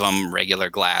give them regular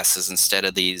glasses instead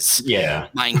of these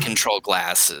mind control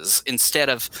glasses instead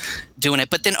of doing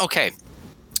it. But then, okay,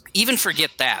 even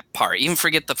forget that part. Even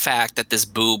forget the fact that this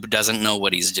boob doesn't know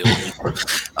what he's doing.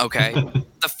 Okay.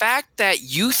 The fact that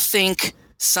you think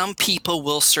some people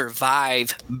will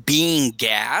survive being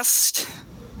gassed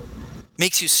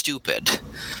makes you stupid.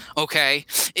 Okay,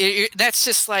 that's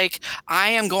just like, I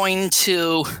am going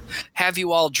to have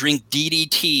you all drink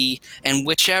DDT, and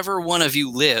whichever one of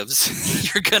you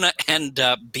lives, you're gonna end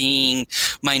up being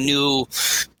my new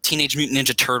Teenage Mutant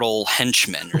Ninja Turtle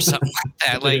henchman or something like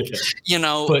that. Like,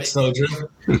 foot soldier,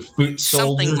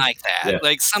 something like that.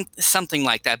 Like something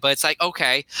like that. But it's like,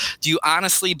 okay, do you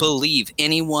honestly believe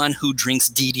anyone who drinks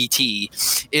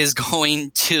DDT is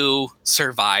going to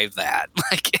survive that?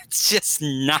 Like, it's just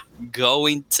not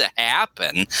going to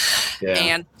happen. Yeah.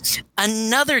 And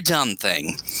another dumb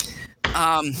thing.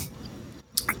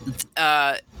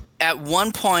 At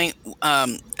one point,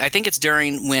 I think it's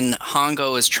during when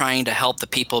Hongo is trying to help the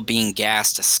people being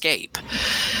gassed escape.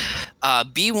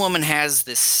 B Woman has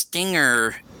this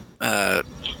stinger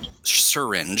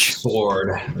syringe, sword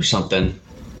or something.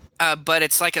 But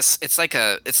it's like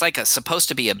a supposed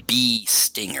to be a bee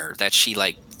stinger that she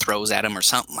like throws at him or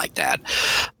something like that.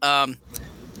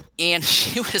 And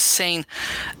she was saying,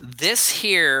 this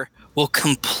here will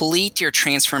complete your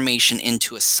transformation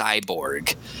into a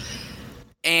cyborg.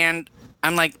 And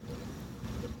I'm like,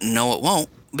 no, it won't,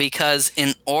 because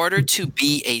in order to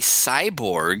be a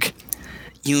cyborg,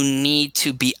 you need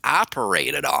to be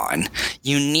operated on.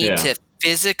 You need to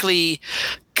physically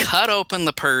cut open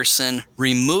the person,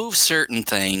 remove certain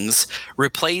things,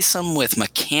 replace them with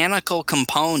mechanical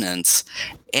components,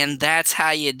 and that's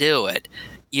how you do it.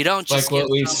 You don't just like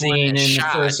what we've seen in the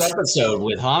first episode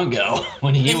with Hongo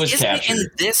when he was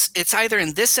captured. It's either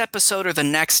in this episode or the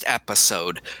next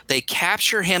episode. They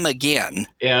capture him again.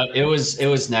 Yeah, it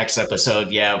was next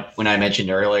episode. Yeah, when I mentioned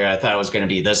earlier, I thought it was going to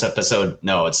be this episode.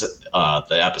 No, it's the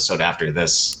episode after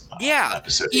this.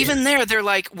 Episode even there, they're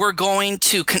like, we're going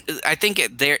to. I think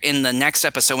they're in the next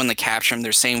episode when they capture him.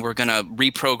 They're saying we're going to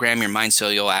reprogram your mind so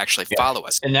you'll actually follow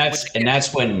us. And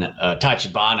that's when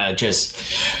Tachibana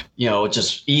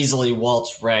just easily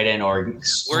waltzed right in. Or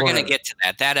we're going to get to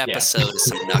that. That episode is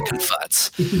some knuck and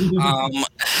futz.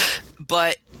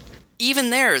 But even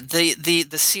there, the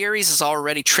series is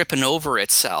already tripping over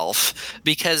itself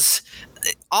because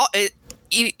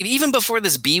even before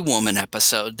this B Woman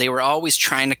episode, they were always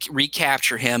trying to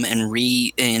recapture him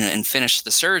and finish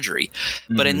the surgery.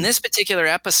 Mm-hmm. But in this particular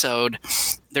episode,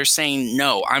 they're saying,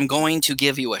 no, I'm going to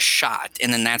give you a shot,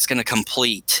 and then that's going to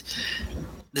complete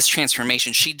this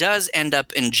transformation. She does end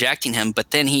up injecting him,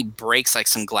 but then he breaks like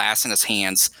some glass in his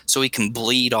hands so he can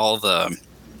bleed all the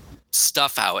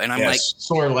stuff out. And I'm like,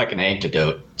 sort of like an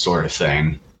antidote sort of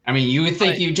thing. I mean, you would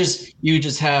think you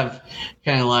just have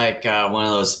kind of like one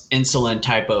of those insulin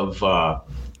type of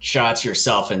shots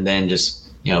yourself, and then just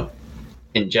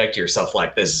inject yourself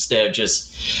like this instead of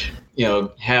just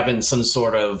having some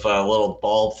sort of little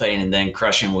ball thing and then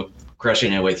crushing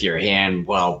it with your hand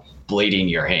while bleeding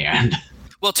your hand.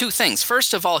 Well, two things.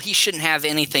 First of all, he shouldn't have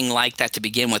anything like that to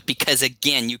begin with because,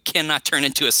 again, you cannot turn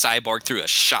into a cyborg through a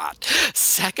shot.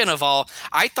 Second of all,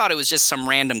 I thought it was just some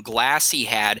random glass he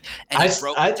had, and he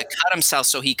broke it to cut himself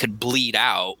so he could bleed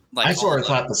out. I sort of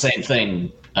thought the same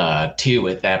thing, too,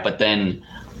 with that. But then,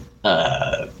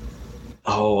 I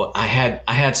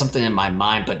had something in my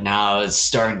mind, but now it's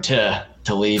starting to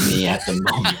leave me at the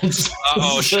moment.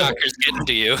 Shocker's getting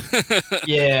to you.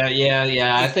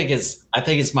 Yeah. I think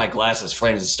it's my glasses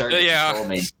frames starting to control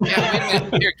me. Yeah, wait a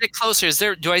minute. Here, get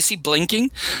closer. Do I see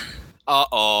blinking?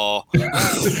 Uh-oh.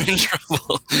 In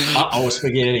trouble. Uh-oh,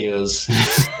 SpaghettiOs.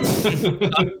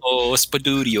 Uh-oh,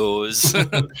 Spadudios.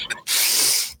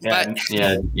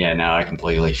 Now I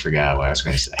completely forgot what I was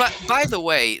going to say. But by the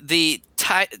way, the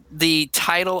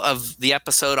title of the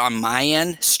episode on my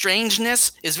end,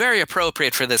 Strangeness, is very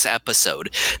appropriate for this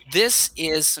episode. This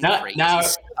is some crazy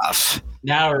stuff.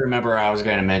 Now I remember what I was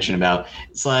going to mention about.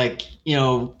 It's like,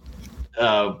 with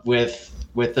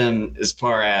them as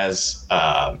far as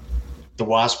the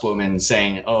Wasp woman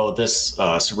saying, "Oh, this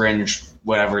syringe,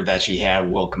 whatever that she had,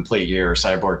 will complete your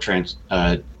cyborg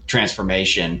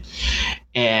transformation,"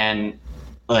 and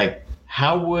like,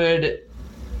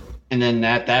 and then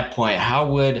at that point, how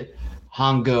would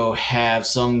Hongo have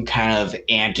some kind of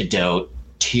antidote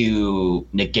to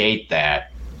negate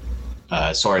that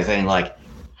sort of thing? Like,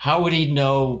 how would he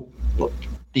know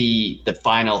the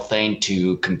final thing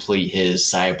to complete his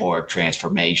cyborg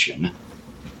transformation?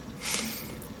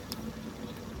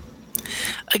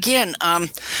 Again,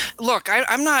 look,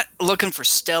 I'm not looking for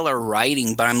stellar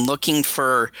writing, but I'm looking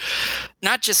for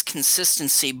not just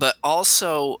consistency, but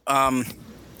also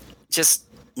just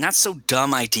not so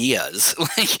dumb ideas.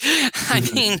 I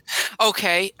mean,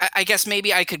 okay, I guess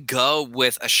maybe I could go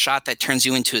with a shot that turns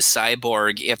you into a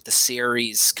cyborg if the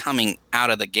series coming out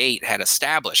of the gate had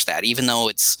established that, even though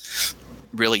it's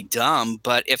really dumb.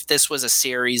 But if this was a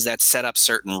series that set up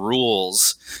certain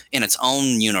rules in its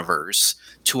own universe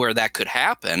to where that could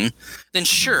happen, then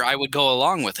sure, I would go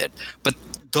along with it. But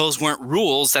those weren't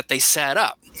rules that they set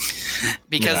up.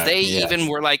 Because they even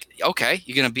were like, okay,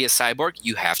 you're going to be a cyborg,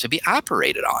 you have to be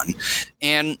operated on.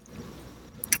 And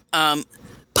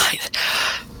but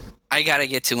I got to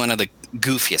get to one of the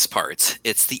goofiest parts.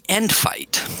 It's the end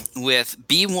fight with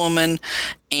Bee-Woman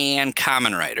and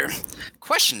Kamen Rider.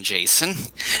 Question, Jason.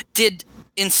 Did,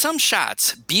 in some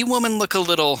shots, Bee-Woman look a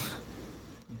little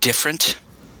different?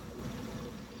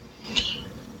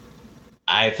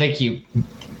 I think you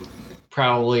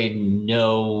probably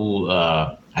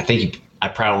know... I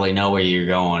probably know where you're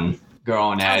going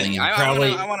at. And you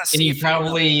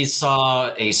probably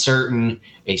saw a certain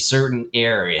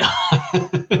area.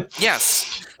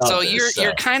 Yes. So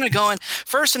you're kind of going,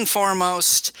 first and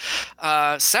foremost,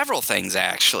 several things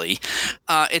actually.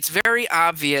 It's very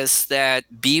obvious that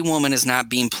Bee-Woman is not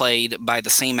being played by the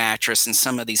same actress in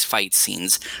some of these fight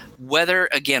scenes. Whether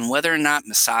or not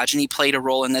misogyny played a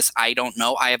role in this, I don't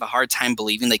know. I have a hard time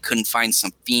believing they couldn't find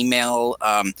some female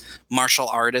martial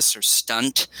artists or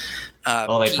stunt.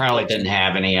 Well, they probably didn't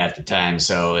have any at the time,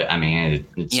 so I mean,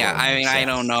 I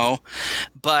don't know,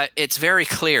 but it's very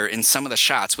clear in some of the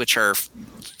shots, which are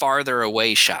farther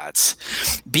away shots.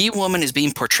 Bee-Woman is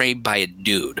being portrayed by a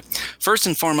dude. First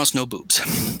and foremost, no boobs.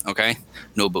 Okay,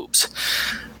 no boobs.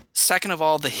 Second of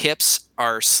all, the hips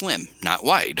are slim, not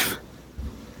wide.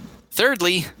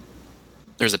 Thirdly,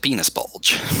 there's a penis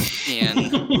bulge in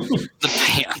the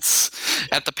pants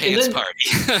at the pants party.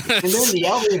 And then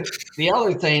the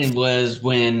other thing was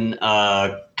when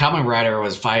Kamen Rider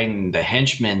was fighting the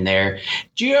henchmen there.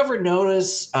 Do you ever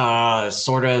notice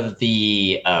sort of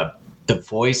the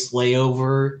voice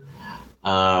layover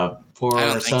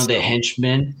for some of the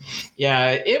henchmen?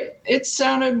 Yeah, it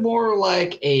sounded more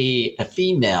like a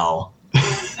female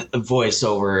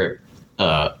voiceover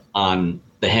on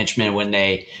the henchmen when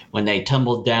they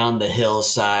tumbled down the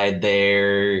hillside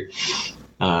there.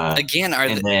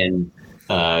 Getting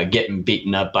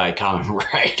beaten up by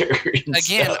Kamen Rider.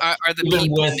 Again, are the even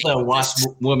people with the Wasp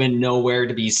woman nowhere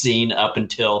to be seen up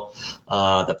until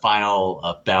the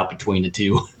final bout between the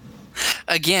two.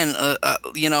 Again,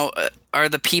 are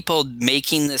the people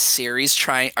making this series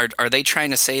are they trying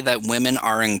to say that women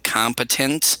are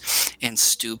incompetent and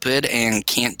stupid and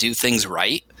can't do things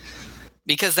right?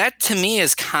 Because that, to me,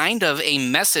 is kind of a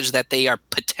message that they are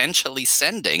potentially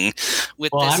sending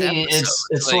with this episode.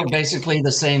 It's sort of basically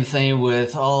the same thing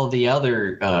with all the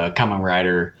other Kamen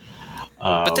Rider.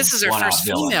 But this is our first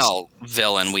female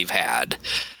villain we've had.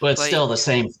 But it's still the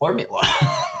same formula.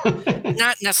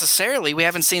 Not necessarily. We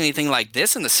haven't seen anything like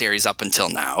this in the series up until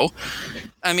now.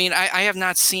 I mean, I have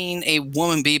not seen a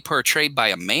woman be portrayed by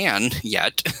a man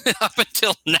yet up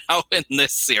until now in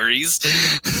this series.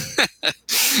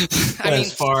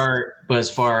 As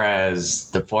far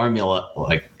as the formula,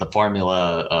 like the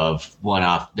formula of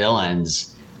one-off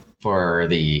villains for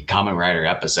the Kamen Rider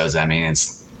episodes, I mean,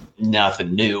 it's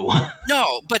nothing new.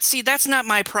 No, but see, that's not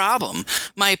my problem.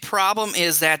 My problem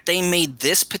is that they made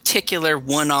this particular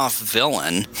one-off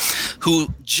villain,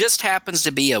 who just happens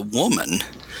to be a woman,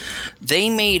 they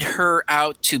made her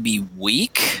out to be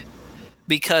weak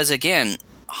because, again,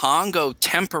 Hongo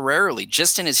temporarily,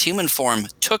 just in his human form,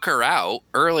 took her out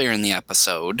earlier in the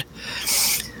episode.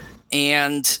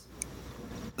 And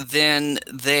then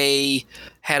they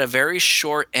had a very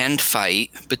short end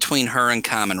fight between her and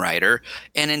Kamen Rider.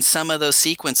 And in some of those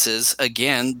sequences,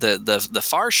 again, the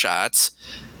far shots,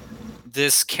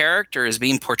 this character is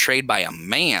being portrayed by a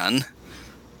man.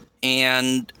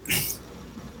 And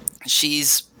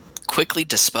she's quickly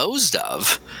disposed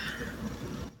of.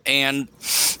 And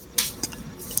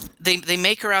they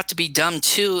make her out to be dumb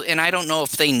too, and I don't know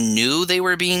if they knew they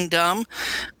were being dumb,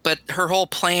 but her whole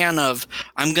plan of,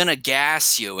 I'm going to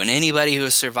gas you, and anybody who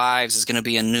survives is going to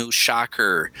be a new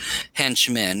Shocker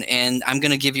henchman, and I'm going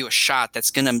to give you a shot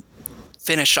that's going to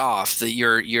finish off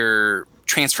your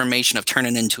transformation of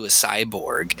turning into a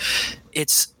cyborg.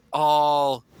 It's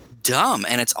all dumb,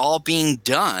 and it's all being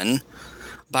done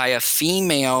by a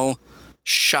female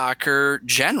Shocker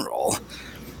general.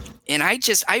 And I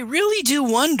really do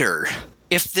wonder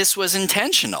if this was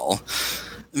intentional,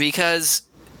 because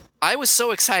I was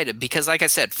so excited because, like I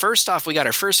said, first off, we got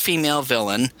our first female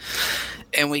villain,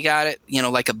 and we got it,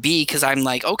 like a B, because I'm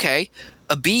like, okay,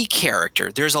 a B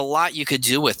character. There's a lot you could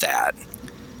do with that.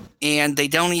 And they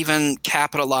don't even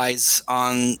capitalize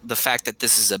on the fact that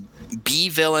this is a B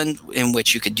villain, in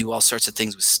which you could do all sorts of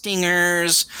things with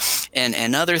stingers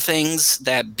and other things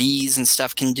that Bs and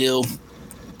stuff can do.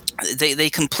 They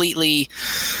completely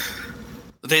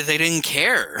they didn't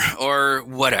care or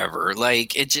whatever.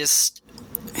 Like, it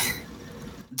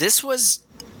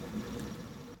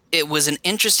was an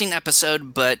interesting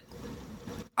episode, but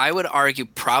I would argue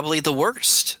probably the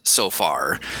worst so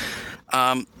far.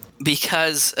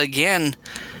 Because, again,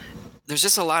 there's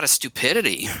just a lot of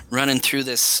stupidity running through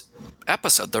this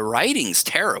episode. The writing's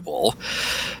terrible.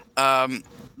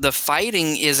 The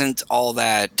fighting isn't all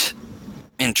that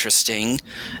interesting.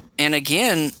 And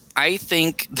again, I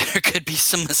think there could be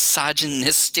some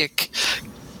misogynistic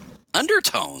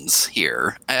undertones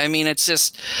here. I mean, it's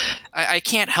just, I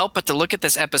can't help but to look at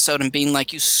this episode and being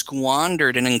like, you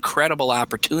squandered an incredible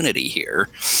opportunity here.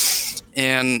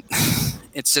 And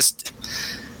it's just,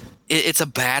 it's a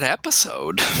bad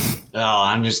episode. Oh,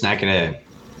 I'm just not going to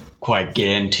quite get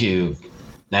into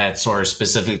that sort of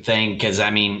specific thing, because, I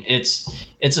mean, it's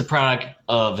a product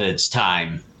of its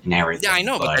time and everything. Yeah, I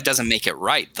know, but that doesn't make it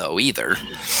right, though, either.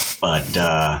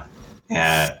 But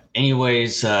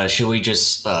anyways, should we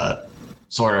just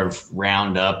sort of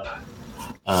round up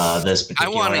this particular episode? I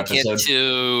want to get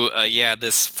to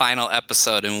this final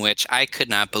episode, in which I could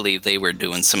not believe they were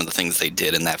doing some of the things they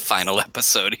did in that final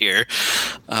episode here.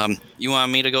 You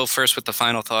want me to go first with the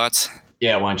final thoughts?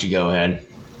 Yeah, why don't you go ahead?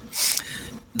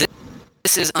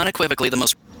 This is unequivocally the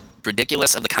most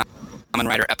ridiculous of the Kamen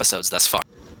Rider episodes thus far.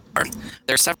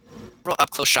 There are several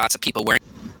up-close shots of people wearing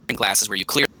glasses where you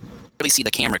clearly see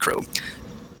the camera crew.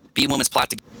 B-Woman's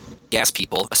plot to gas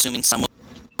people, assuming someone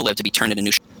will live to be turned into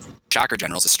new Shocker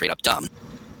generals, is straight up dumb.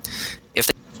 If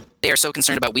they are so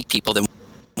concerned about weak people, then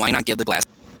why not give the glasses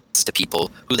to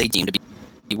people who they deem to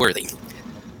be worthy?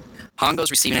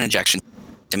 Hongo's receiving an injection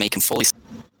to make him fully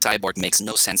cyborg makes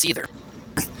no sense either.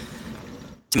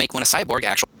 To make one a cyborg,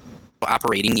 actual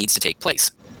operating needs to take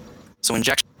place. So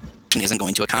injection isn't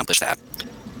going to accomplish that.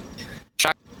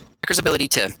 Shocker's ability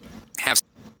to have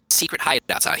secret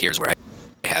hideouts out here is where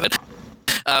I have it,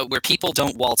 where people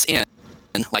don't waltz in,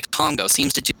 like Hongo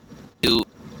seems to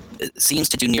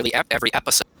do nearly every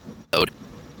episode,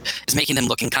 is making them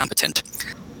look incompetent.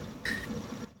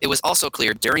 It was also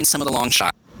clear during some of the long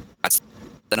shots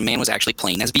that a man was actually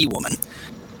playing as B-Woman.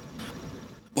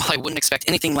 While I wouldn't expect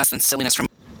anything less than silliness from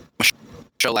a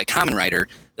show like Kamen Rider,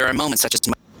 there are moments such as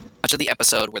much of the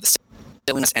episode where the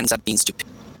silliness ends up being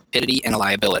stupidity and a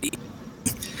liability.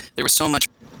 There was so much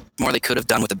more they could have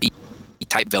done with a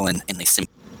B-type villain, and they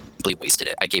simply wasted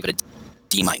it. I gave it a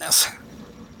D-.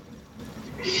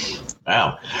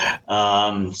 Wow.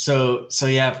 So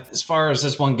yeah, as far as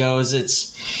this one goes,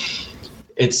 it's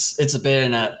a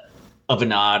bit of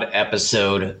an odd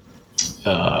episode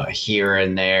here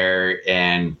and there,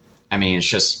 and I mean, it's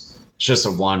just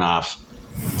a one-off.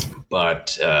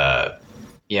 But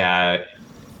yeah,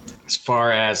 as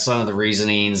far as some of the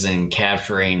reasonings and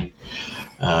capturing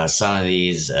some of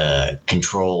these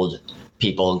controlled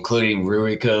people, including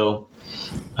Ruriko,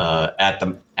 at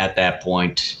that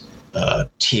point,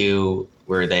 too,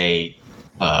 where they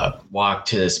walk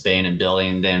to this abandoned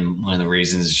building. Then one of the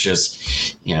reasons is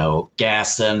just,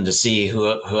 gas them to see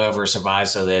whoever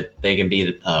survives, so that they can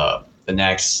be the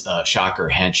next Shocker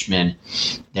henchman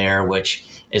there, which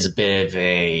is a bit of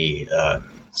a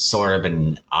sort of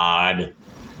an odd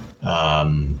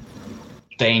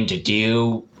thing to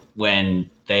do when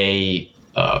they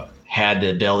had the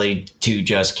ability to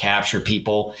just capture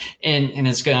people, and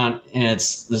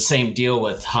it's the same deal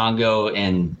with Hongo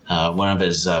and one of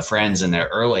his friends in the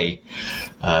early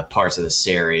parts of the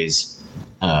series,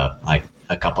 like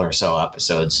a couple or so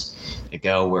episodes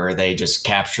ago, where they just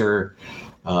capture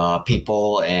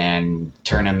people and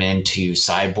turn them into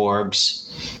cyborgs.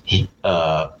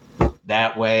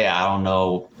 That way, I don't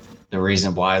know the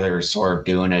reason why they're sort of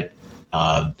doing it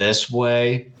this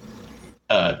way.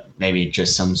 Maybe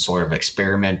just some sort of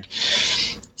experiment.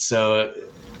 So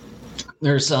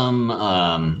there's some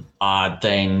odd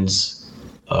things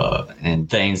and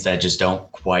things that just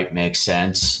don't quite make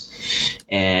sense.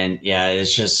 And yeah,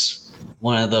 it's just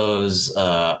one of those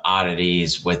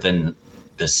oddities within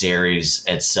the series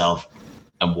itself,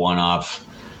 a one-off,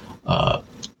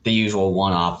 the usual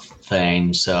one-off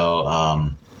thing.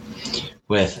 So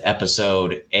with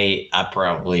episode 8,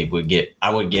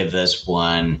 I would give this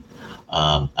one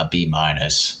a B-.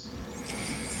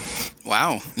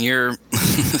 Wow, you're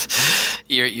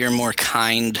you're more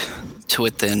kind to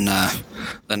it than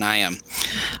I am.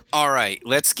 All right,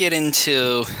 let's get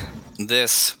into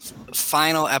this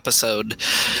final episode,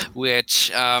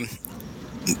 which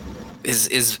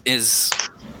is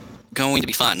going to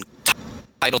be fun.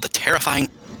 Titled "The Terrifying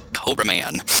Cobra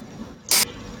Man,"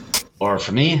 or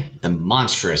for me, the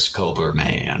Monstrous Cobra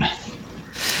Man.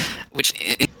 Which,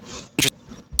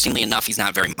 interestingly enough, he's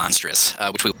not very monstrous,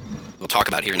 which we'll talk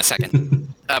about here in a second.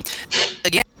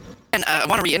 Again, I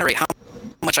want to reiterate how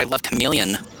much I love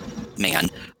Chameleon Man.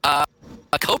 A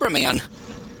Cobra Man,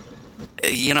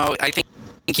 I think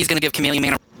he's going to give Chameleon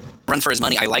Man a run for his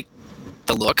money. I like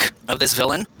the look of this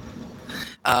villain.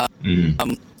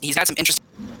 He's got some interesting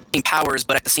powers,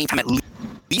 but at the same time, at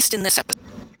least in this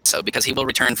episode, because he will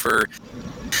return for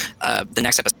the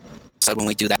next episode when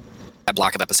we do that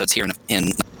block of episodes here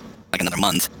in like another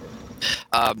month.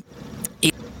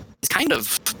 He's kind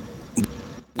of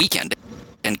weakened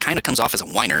and kind of comes off as a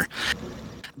whiner,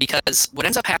 because what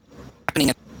ends up happening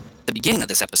at the beginning of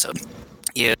this episode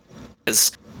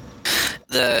is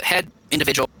the head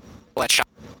individual at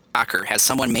Shocker has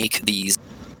someone make these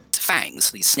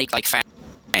fangs, these snake-like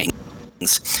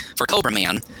fangs for Cobra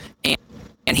Man,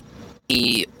 and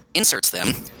he inserts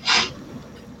them.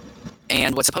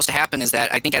 And what's supposed to happen is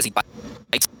that, I think as he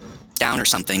bites down or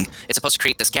something, it's supposed to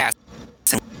create this gas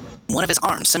in one of his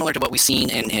arms, similar to what we've seen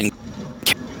in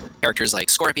characters like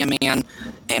Scorpion Man,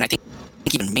 and I think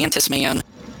even Mantis Man,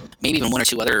 maybe even one or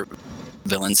two other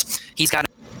villains. He's got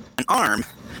an arm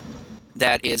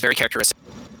that is very characteristic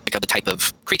of the type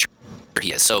of creature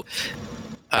he is. So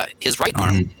his right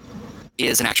arm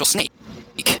is an actual snake.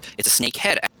 It's a snake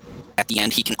head. At the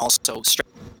end, he can also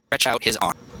stretch out his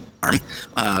arm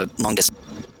long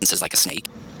distances like a snake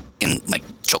and like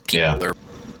choke people or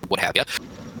what have you.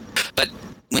 But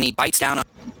when he bites down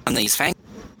on these fangs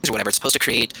or whatever, it's supposed to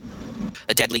create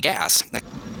a deadly gas that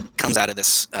comes out of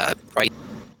this right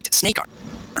snake arm.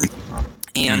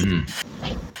 And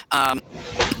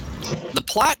the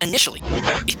plot initially,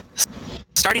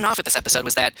 starting off with this episode,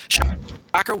 was that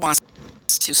Shocker wants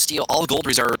to steal all the gold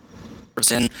reserves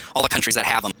in all the countries that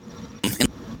have them in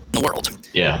the world.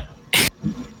 Yeah.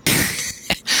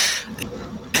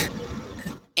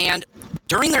 And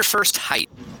during their first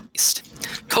heist,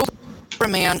 Cobra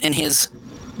Man and his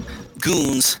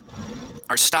goons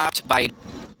are stopped by a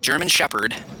German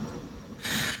Shepherd.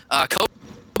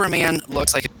 Cobra Man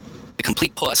looks like a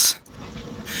complete puss.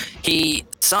 He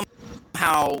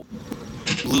somehow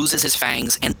loses his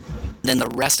fangs, and then the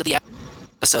rest of the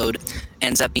episode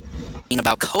ends up being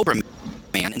about Cobra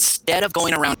Man. Instead of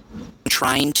going around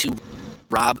trying to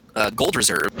rob gold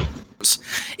reserves,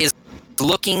 is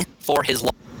looking for his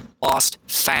lost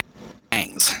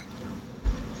fangs.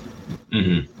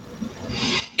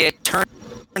 It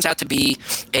turns out to be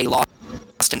a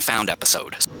lost and found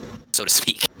episode, so to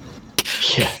speak.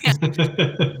 Yeah.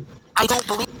 I don't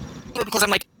believe it, because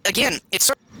I'm like, again, it's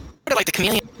sort of like the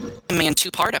Chameleon Man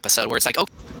 2-part episode, where it's like,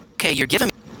 okay, you're giving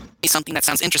me something that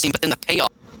sounds interesting, but then the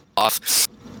payoff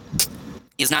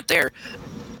is not there.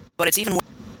 But it's even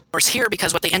worse here,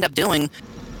 because what they end up doing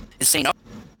is saying, "Oh,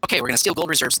 okay, we're going to steal gold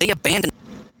reserves." They abandon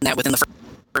that within the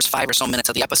first 5 or so minutes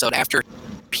of the episode after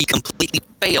he completely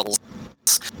fails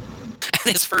at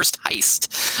his first heist.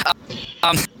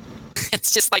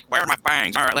 It's just like, where are my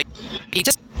fangs? Like, he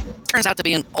just turns out to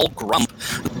be an old grump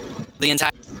the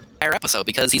entire episode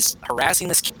because he's harassing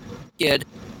this kid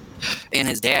and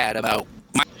his dad about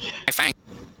my fangs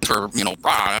were,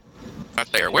 out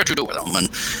there. What'd you do with them? And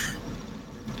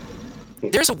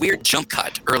there's a weird jump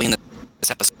cut early in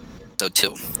this episode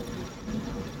too,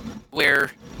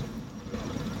 where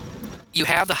you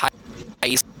have the heist.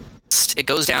 It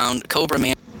goes down. Cobra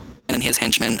Man and his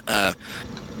henchmen,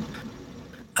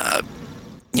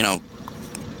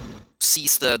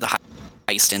 cease the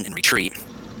heist and retreat.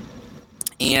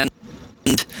 And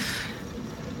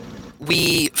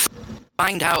we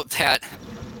find out that,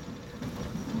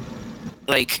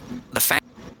 like, the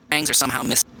fangs are somehow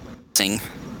missing.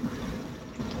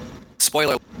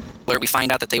 Spoiler alert, we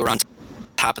find out that they were on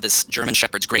top of this German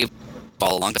Shepherd's grave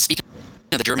all along. But speaking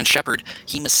of the German Shepherd,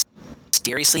 he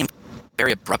mysteriously and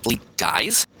very abruptly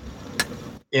dies.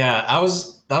 Yeah, that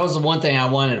was the one thing I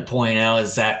wanted to point out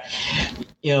is that,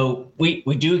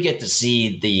 we do get to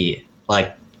see the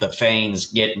fangs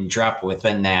getting dropped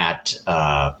within that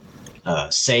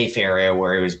safe area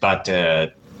where he was about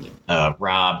to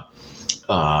rob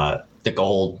the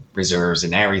gold reserves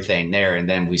and everything there, and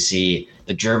then we see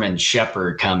the German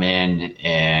Shepherd come in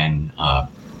and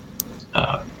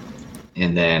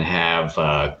then have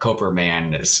Cobra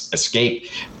Man escape.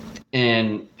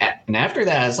 And after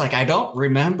that, it's like I don't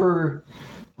remember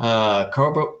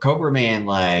Cobra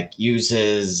Man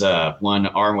uses one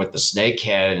arm with the snake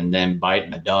head and then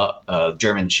biting a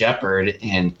German Shepherd,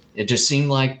 and it just seemed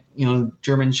like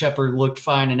German Shepherd looked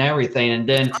fine and everything, and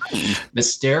then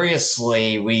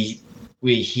mysteriously we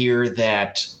hear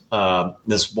that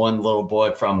this one little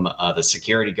boy from the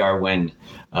security guard, when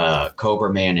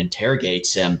Cobra Man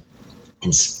interrogates him,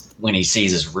 and when he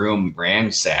sees his room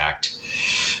ransacked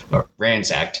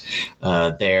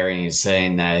there, and he's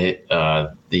saying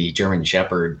that the German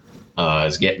Shepherd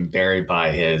is getting buried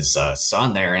by his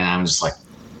son there, and I'm just like,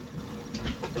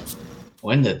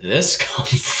 when did this come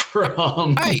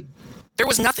from? Right. There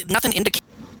was nothing indicating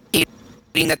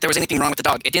that there was anything wrong with the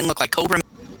dog. It didn't look like Cobra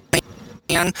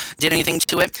Man did anything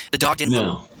to it. The dog didn't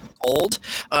look old.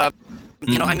 I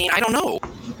don't know.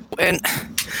 And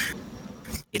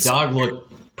the dog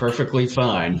looked perfectly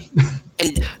fine.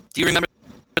 And do you remember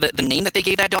the name that they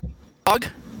gave that dog?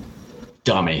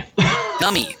 Dummy.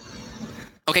 Dummy.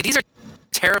 Okay, these are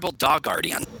terrible dog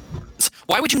guardians.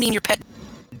 Why would you name your pet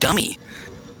Dummy?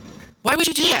 Why would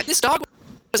you do that? This dog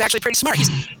was actually pretty smart. He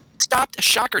stopped a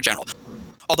shocker general.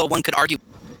 Although one could argue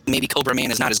maybe Cobra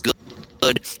Man is not as good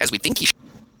as we think he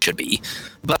should be.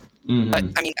 But,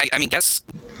 I guess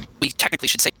we technically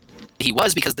should say he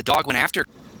was, because the dog went after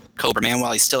Cobra Man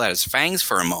while he still had his fangs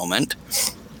for a moment.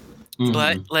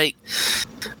 But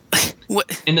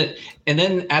what? And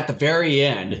then at the very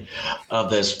end of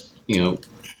this,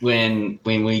 when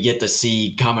we get to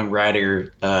see Kamen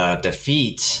Rider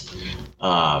defeat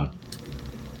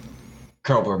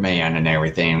Cobra Man and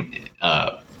everything,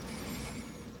 and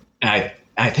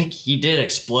I think he did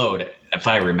explode, if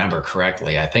I remember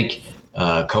correctly. I think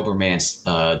Cobra Man's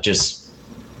just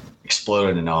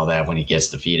exploded and all that when he gets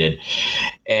defeated,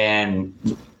 and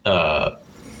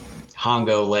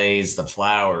Hongo lays the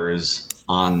flowers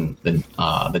on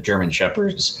the German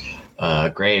Shepherd's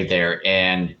grave there,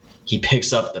 and he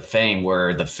picks up the fang,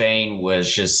 where the fang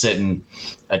was just sitting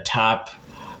atop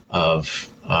of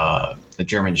the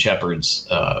German Shepherd's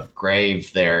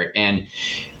grave there. And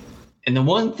the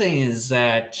one thing is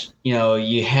that,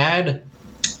 you had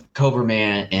Cobra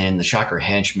Man and the Shocker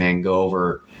henchmen go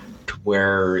over to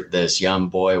where this young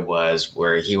boy was,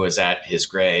 where he was at his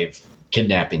grave,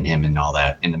 kidnapping him and all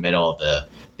that in the middle of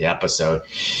the episode.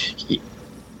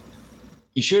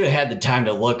 You should have had the time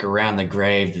to look around the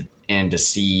grave and to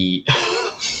see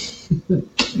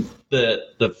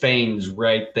the fangs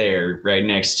right there, right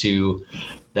next to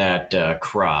that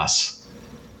cross.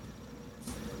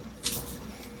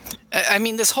 I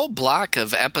mean, this whole block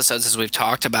of episodes, as we've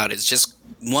talked about, is just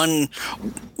one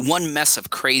mess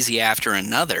of crazy after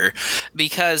another,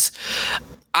 because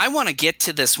I want to get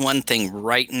to this one thing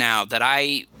right now that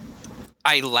I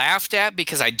laughed at,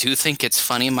 because I do think it's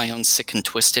funny in my own sick and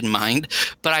twisted mind,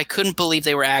 but I couldn't believe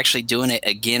they were actually doing it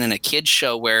again in a kid's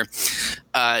show, where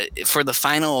for the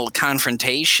final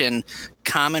confrontation,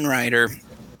 Kamen Rider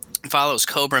follows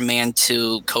Cobra Man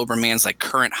to Cobra Man's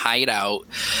current hideout,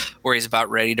 where he's about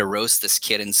ready to roast this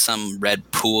kid in some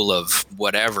red pool of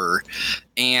whatever.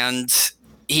 And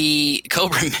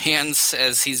Cobra Man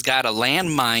says he's got a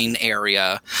landmine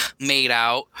area made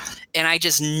out, and I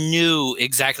just knew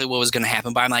exactly what was going to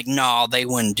happen. But I'm like, no, they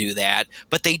wouldn't do that.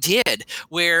 But they did,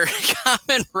 where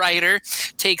Kamen Rider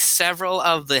takes several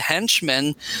of the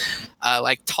henchmen,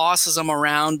 like tosses them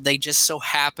around. They just so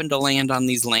happen to land on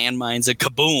these landmines, and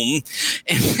kaboom!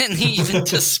 And then he even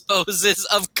disposes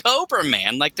of Cobra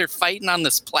Man, like they're fighting on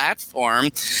this platform,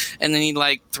 and then he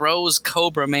like throws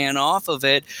Cobra Man off of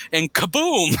it, and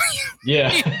kaboom! Yeah.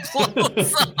 He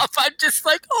blows off. I'm just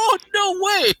like, oh, no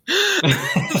way.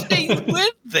 They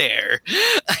went there.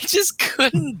 I just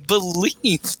couldn't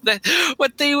believe that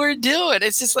what they were doing.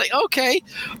 It's just like, okay,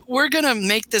 we're going to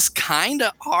make this kind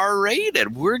of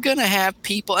R-rated. We're going to have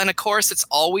people, and of course, it's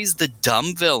always the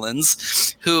dumb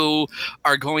villains who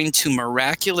are going to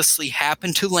miraculously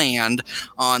happen to land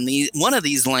on one of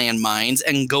these landmines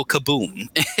and go kaboom.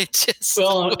 It just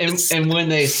and when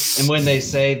they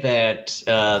say that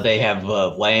they have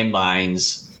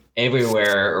landmines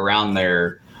everywhere around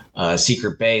their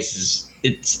secret bases,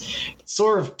 it's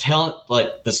sort of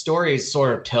the story is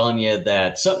sort of telling you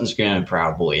that something's going to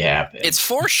probably happen. It's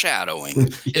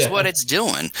foreshadowing is what it's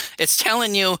doing. It's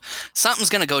telling you something's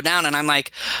going to go down, and I'm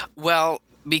like, well,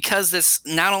 because this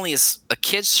not only is a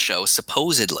kids show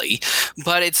supposedly,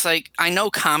 but it's like, I know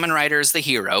Kamen Rider is the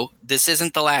hero. This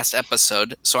isn't the last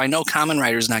episode, so I know Kamen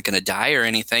Rider's not going to die or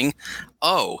anything.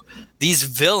 Oh, these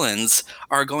villains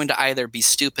are going to either be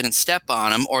stupid and step on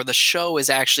them, or the show is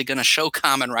actually going to show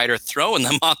Kamen Rider throwing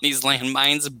them on these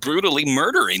landmines, brutally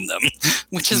murdering them,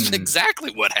 which is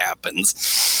exactly what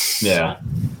happens. Yeah.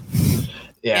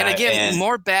 Yeah, and again,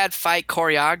 more bad fight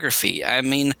choreography. I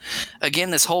mean,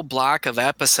 again, this whole block of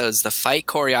episodes, the fight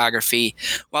choreography,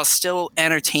 while still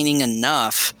entertaining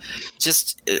enough,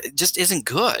 just isn't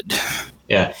good.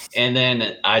 Yeah, and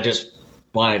then I just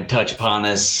wanted to touch upon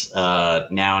this now,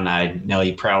 and I know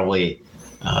you probably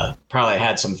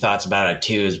had some thoughts about it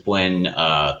too. Is when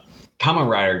Kamen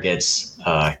Rider gets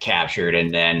captured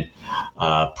and then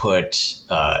put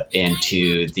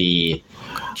into the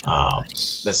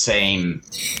same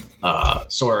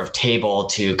sort of table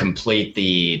to complete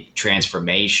the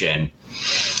transformation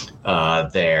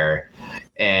there,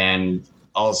 and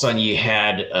all of a sudden you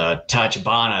had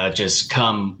Tachibana just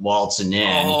come waltzing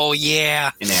in. Oh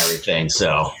yeah, and everything.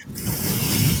 So.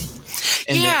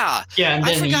 And yeah, and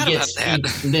then I forgot about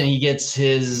that. Then he gets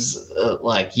his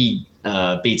he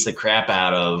beats the crap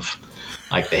out of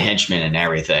like the henchmen and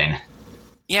everything.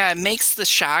 Yeah, it makes the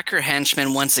Shocker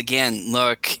henchman once again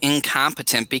look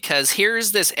incompetent, because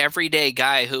here's this everyday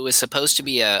guy who is supposed to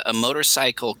be a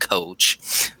motorcycle coach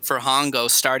for Hongo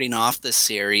starting off this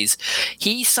series.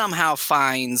 He somehow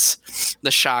finds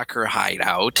the Shocker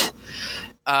hideout.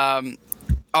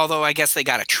 Although I guess they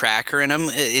got a tracker in them.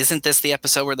 Isn't this the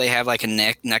episode where they have like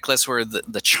a necklace where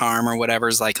the charm or whatever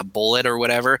is like a bullet or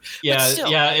whatever?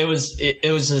 Yeah. It was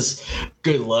this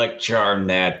good luck charm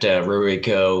that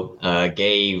Ruiko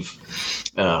gave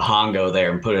Hongo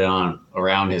there and put it on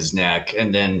around his neck,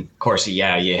 and then of course, you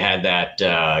had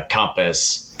that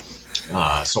compass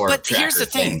sort of tracker. But here's the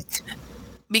thing.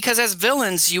 Because as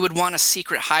villains, you would want a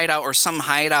secret hideout or some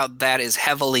hideout that is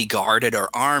heavily guarded or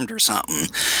armed or something.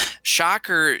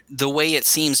 Shocker, the way it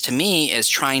seems to me, is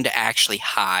trying to actually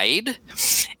hide.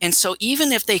 And so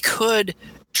even if they could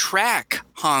track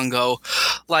Hongo,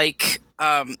 like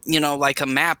a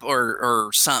map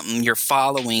or something you're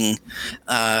following,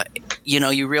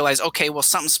 you realize, okay, well,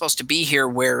 something's supposed to be here.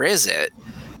 Where is it?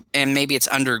 And maybe it's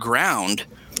underground.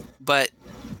 But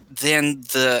then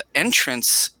the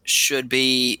entrance should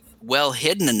be well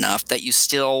hidden enough that you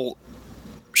still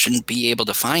shouldn't be able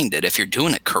to find it if you're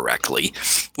doing it correctly,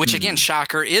 which again,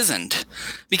 Shocker isn't,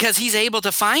 because he's able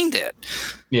to find it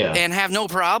and have no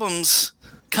problems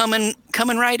coming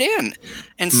right in.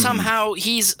 And somehow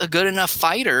he's a good enough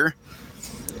fighter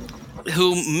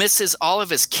who misses all of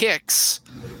his kicks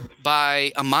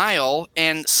by a mile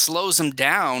and slows him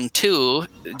down too,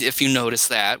 if you notice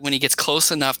that, when he gets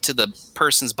close enough to the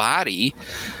person's body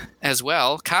as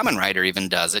well. Kamen Rider even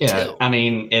does it too. I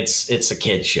mean, it's a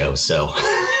kid's show, so.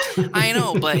 I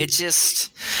know, but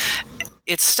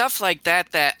it's stuff like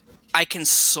that I can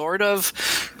sort of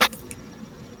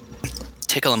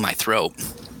tickle in my throat.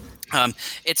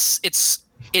 It's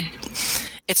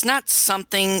not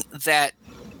something that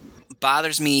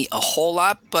bothers me a whole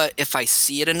lot, but if I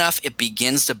see it enough, it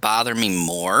begins to bother me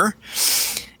more,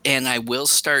 and I will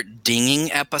start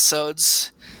dinging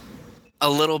episodes a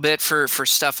little bit for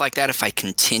stuff like that if I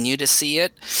continue to see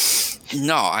it.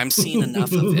 No, I'm seeing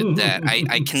enough of it that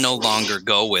I can no longer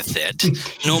go with it.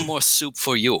 No more soup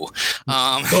for you.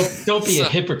 Don't be a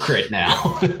hypocrite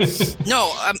now.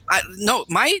 No,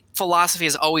 my philosophy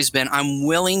has always been I'm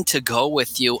willing to go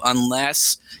with you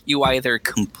unless you either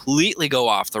completely go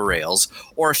off the rails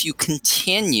or if you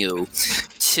continue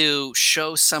to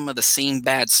show some of the same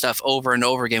bad stuff over and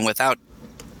over again without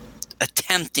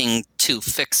attempting to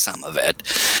fix some of it,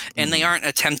 and they aren't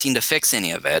attempting to fix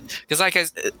any of it because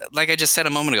like I just said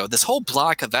a moment ago, this whole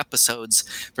block of episodes,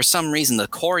 for some reason the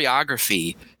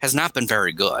choreography has not been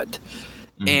very good,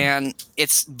 and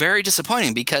it's very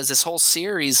disappointing because this whole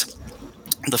series,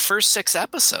 the first 6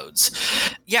 episodes,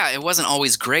 yeah, it wasn't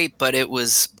always great, but it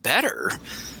was better.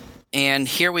 And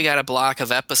here we got a block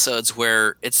of episodes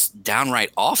where it's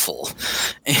downright awful.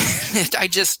 And I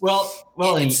just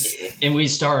and we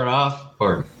started off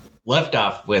or left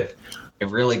off with a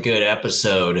really good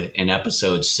episode in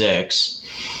episode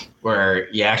 6, where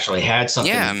you actually had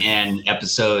something. Yeah. And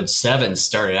episode 7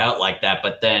 started out like that,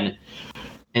 but then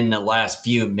in the last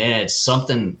few minutes,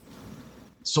 something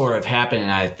sort of happened,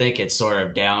 and I think it's sort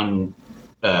of down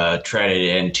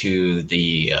treaded into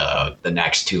the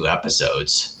next 2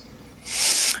 episodes.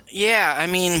 Yeah, I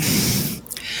mean,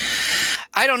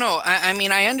 I don't know. I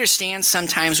mean, I understand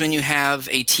sometimes when you have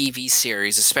a TV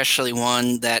series, especially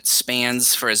one that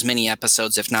spans for as many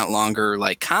episodes, if not longer,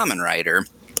 like Kamen Rider,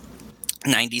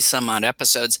 90 some odd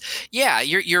episodes. Yeah,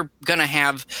 you're going to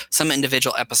have some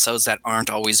individual episodes that aren't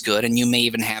always good, and you may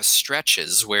even have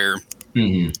stretches where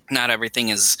not everything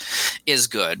is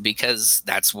good, because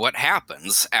that's what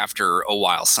happens after a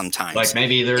while sometimes. Like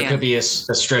maybe there could be a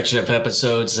stretch of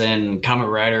episodes in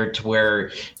Kamen Rider to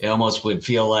where it almost would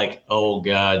feel like, oh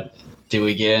God, do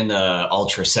we get in the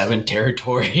Ultra 7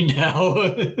 territory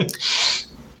now?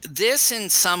 This, in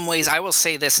some ways, I will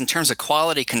say this, in terms of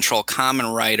quality control,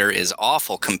 Kamen Rider is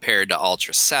awful compared to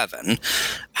Ultra 7.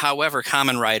 However,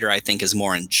 Kamen Rider, I think, is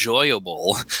more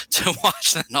enjoyable to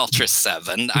watch than Ultra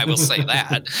 7. I will say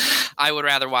that. I would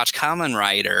rather watch Kamen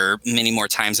Rider many more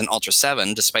times than Ultra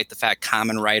 7, despite the fact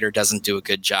Kamen Rider doesn't do a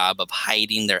good job of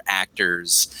hiding their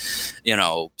actors',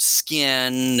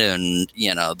 skin, and,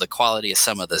 the quality of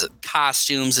some of the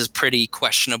costumes is pretty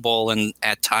questionable and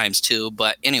at times too.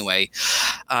 But anyway,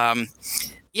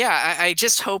 I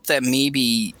just hope that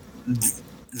maybe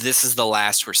this is the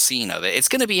last we're seeing of it. It's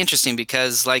going to be interesting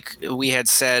because, like we had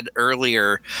said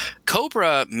earlier,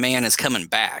 Cobra Man is coming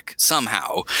back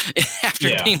somehow after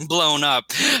being blown up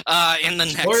in the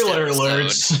next Spoiler episode.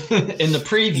 alerts in the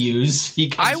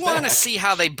previews. I want to see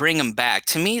how they bring him back.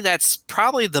 To me, that's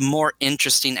probably the more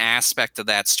interesting aspect of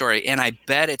that story, and I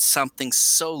bet it's something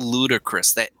so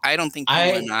ludicrous that I don't think you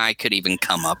and I could even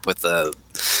come up with a.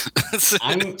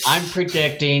 I'm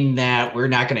predicting that we're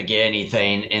not going to get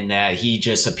anything, and that he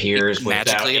just appears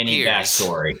without any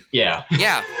backstory. Yeah.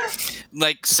 Yeah.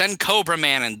 Like, send Cobra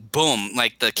Man and boom,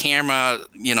 like the camera,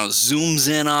 zooms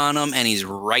in on him and he's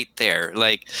right there.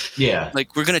 Like,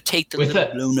 like we're going to take the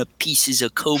little blown up pieces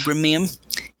of Cobra Man.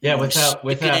 Yeah, without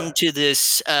it into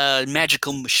this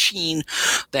magical machine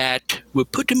that will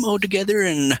put them all together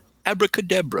and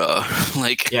abracadabra.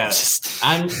 Like,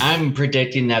 I'm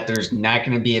predicting that there's not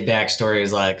going to be a backstory.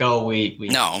 It's like,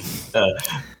 no.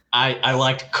 I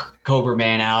liked Cobra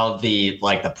Man out of the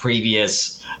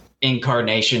previous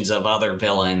incarnations of other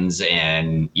villains,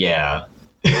 and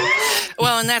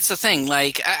well, and that's the thing.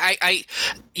 Like,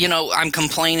 I'm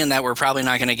complaining that we're probably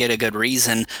not going to get a good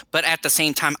reason, but at the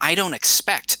same time, I don't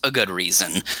expect a good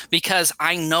reason because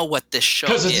I know what this show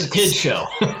is. Because it's a kid show.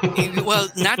 Well,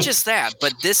 not just that,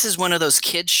 but this is one of those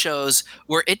kid shows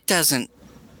where it doesn't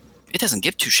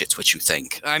give two shits what you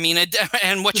think. I mean,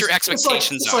 and what your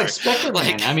expectations are. It's like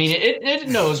Spectre-Man. I mean, it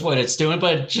knows what it's doing,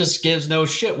 but it just gives no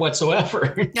shit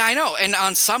whatsoever. Yeah, I know. And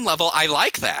on some level, I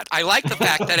like that. I like the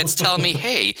fact that it's telling me,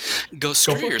 hey, go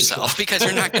screw yourself, because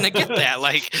you're not going to get that.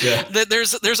 Like,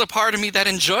 there's a part of me that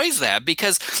enjoys that,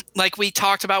 because like we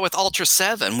talked about with Ultra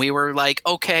 7, we were like,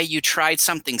 okay, you tried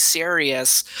something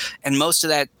serious, and most of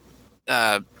that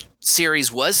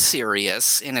series was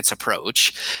serious in its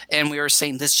approach, and we were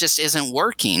saying this just isn't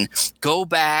working. Go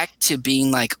back to being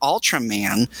like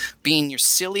Ultraman, being your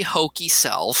silly hokey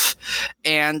self,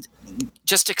 and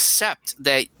just accept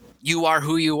that you are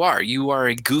who you are. You are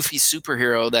a goofy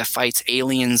superhero that fights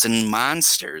aliens and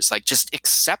monsters. Like, just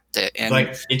accept it and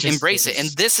embrace it. And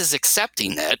this is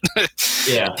accepting it.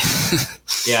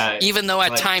 Yeah. Even though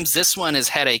at times this one is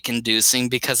headache-inducing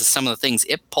because of some of the things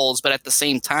it pulls, but at the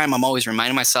same time, I'm always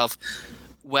reminding myself,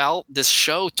 well, this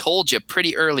show told you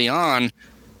pretty early on,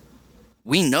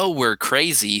 we know we're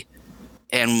crazy,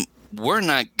 and we're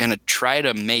not going to try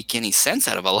to make any sense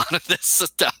out of a lot of this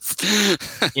stuff.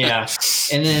 Yeah.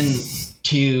 And then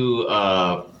to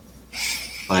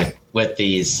like with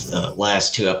these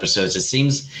last two episodes, it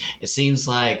seems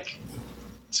like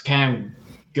it's kind of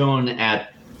going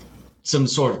at some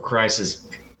sort of crisis,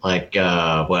 like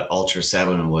what Ultra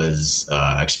 7 was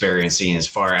experiencing, as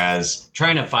far as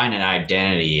trying to find an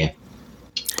identity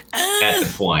at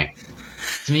the point.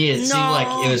 To me, it seemed like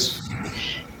it was,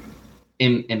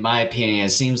 in my opinion,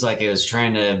 it seems like it was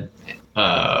trying to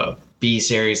be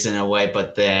serious in a way,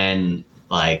 but then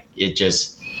like it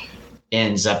just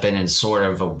ends up in sort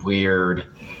of a weird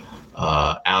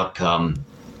outcome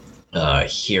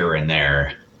here and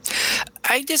there.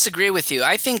 I disagree with you.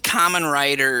 I think Kamen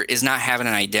Rider is not having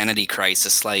an identity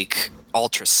crisis like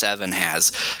Ultra 7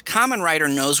 has. Kamen Rider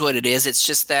knows what it is. It's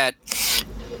just that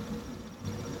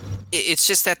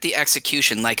the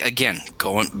execution, like, again,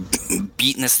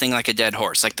 beating this thing like a dead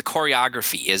horse, like the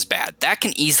choreography is bad. That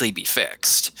can easily be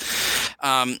fixed.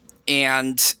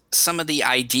 And some of the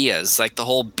ideas, like the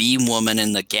whole beam woman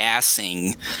and the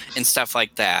gassing and stuff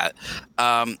like that,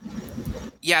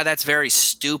 yeah, that's very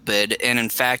stupid. And in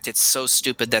fact, it's so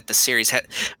stupid that the series had.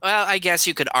 Well, I guess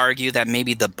you could argue that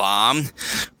maybe the bomb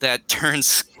that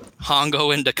turns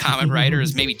Hongo into Kamen Rider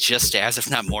is maybe just as, if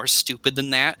not more, stupid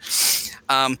than that.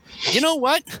 You know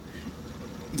what?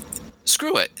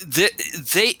 Screw it.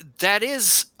 That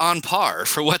is on par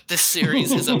for what this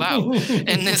series is about.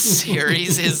 And this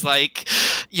series is like,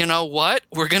 you know what?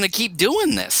 We're going to keep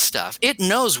doing this stuff. It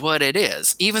knows what it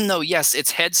is, even though, yes,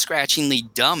 it's head-scratchingly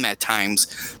dumb at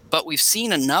times, but we've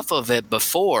seen enough of it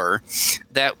before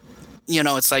that, you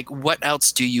know, it's like, what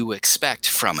else do you expect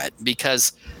from it?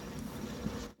 Because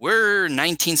we're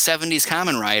 1970s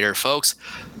Kamen Rider, folks.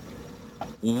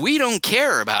 We don't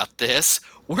care about this.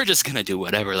 We're just going to do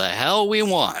whatever the hell we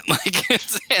want. Like,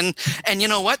 and you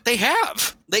know what? They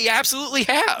have. They absolutely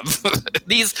have.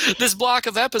 This block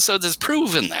of episodes has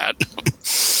proven that.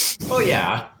 Oh,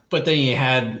 yeah. But then you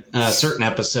had certain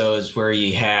episodes where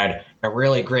you had a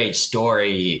really great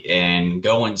story and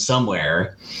going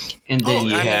somewhere. And then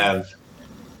have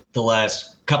the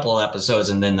last couple of episodes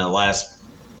and then the last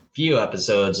few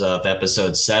episodes of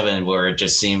episode 7 where it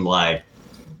just seemed like,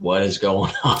 what is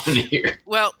going on here?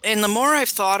 Well, and the more I've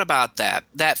thought about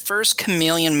that first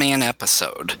Chameleon Man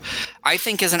episode, I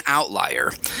think is an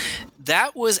outlier.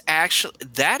 That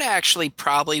actually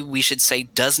probably, we should say,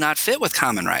 does not fit with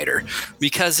Kamen Rider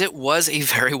because it was a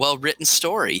very well written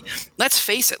story. Let's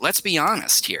face it. Let's be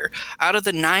honest here. Out of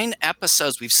the 9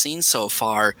 episodes we've seen so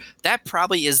far, that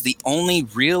probably is the only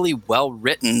really well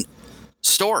written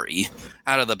story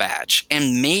out of the batch,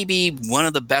 and maybe one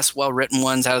of the best well-written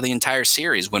ones out of the entire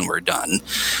series when we're done.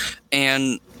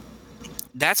 And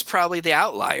that's probably the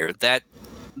outlier, that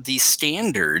the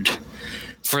standard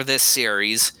for this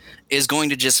series is going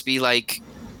to just be like,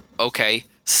 okay,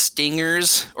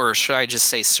 stingers, or should I just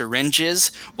say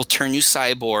syringes, will turn you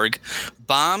cyborg.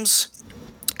 Bombs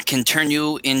can turn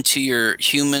you into your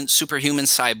superhuman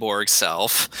cyborg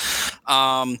self.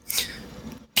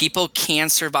 People can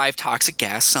survive toxic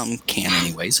gas. Some can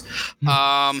anyways.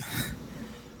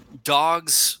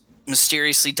 Dogs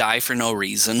mysteriously die for no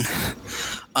reason.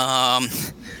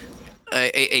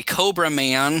 A Cobra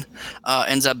Man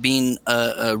ends up being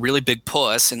a really big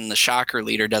puss, and the Shocker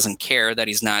leader doesn't care that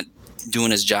he's not doing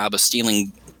his job of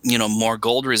stealing, you know, more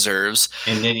gold reserves.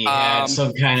 And then he had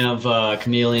some kind of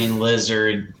chameleon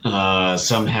lizard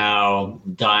somehow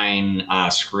dying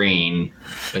screen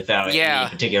without any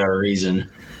particular reason.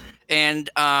 And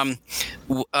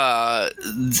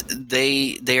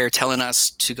they are telling us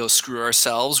to go screw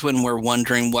ourselves when we're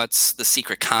wondering what's the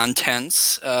secret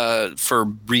contents for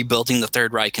rebuilding the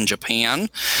Third Reich in Japan.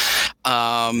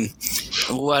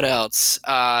 What else?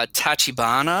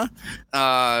 Tachibana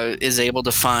is able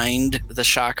to find the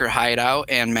Shocker hideout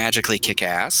and magically kick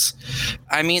ass.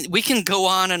 I mean, we can go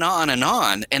on and on and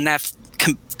on. And that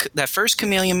first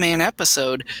Chameleon Man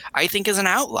episode, I think, is an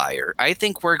outlier. I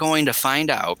think we're going to find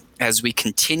out as we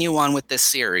continue on with this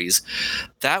series.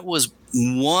 That was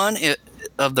one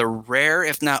of the rare,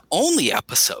 if not only,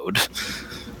 episode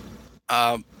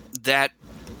that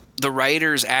the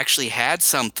writers actually had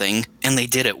something and they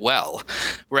did it well.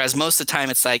 Whereas most of the time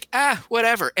it's like,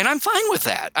 whatever. And I'm fine with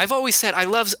that. I've always said I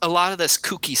love a lot of this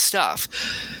kooky stuff.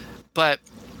 But,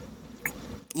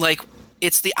 like,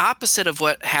 it's the opposite of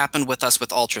what happened with us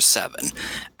with Ultra 7.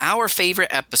 Our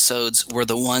favorite episodes were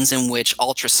the ones in which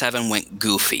Ultra 7 went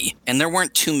goofy, and there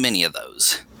weren't too many of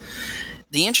those.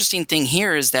 The interesting thing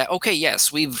here is that, okay,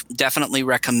 yes, we've definitely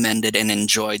recommended and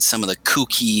enjoyed some of the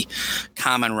kooky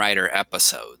Kamen Rider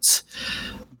episodes,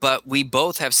 but we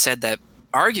both have said that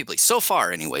arguably, so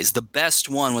far anyways, the best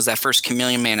one was that first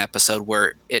Chameleon Man episode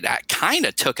where it kind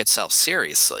of took itself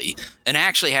seriously and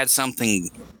actually had something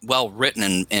well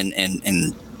written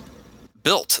and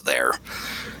built there.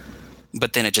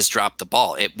 But then it just dropped the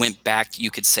ball. It went back,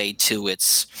 you could say, to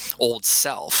its old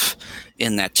self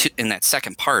in that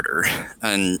second parter,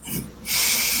 and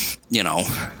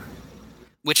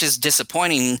which is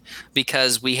disappointing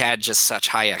because we had just such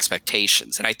high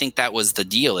expectations. And I think that was the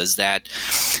deal, is that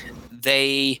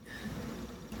they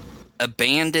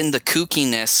abandoned the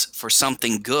kookiness for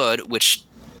something good, which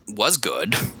was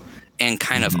good and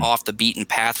kind of off the beaten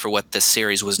path for what this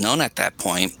series was known at that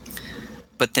point.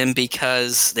 But then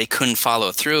because they couldn't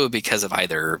follow through because of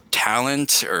either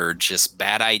talent or just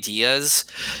bad ideas,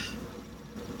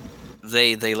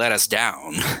 they let us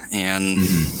down. And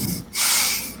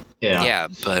yeah,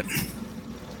 but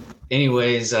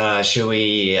anyways, should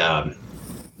we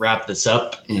wrap this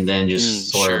up and then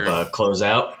just sort of close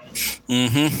out?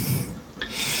 Yeah,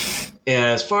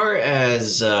 as far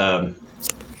as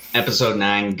episode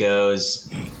 9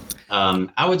 goes,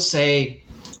 I would say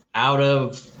out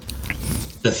of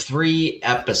the 3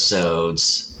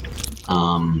 episodes,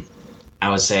 I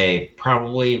would say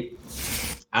probably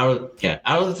out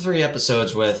of the 3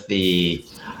 episodes with the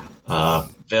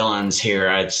villains here,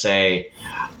 I'd say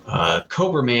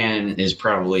Cobra Man is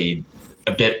probably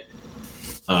a bit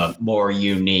more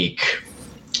unique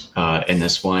in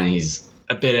this one. He's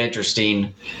a bit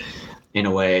interesting in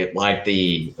a way. Like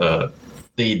the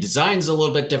design's a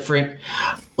little bit different.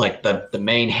 Like the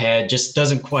main head just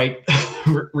doesn't quite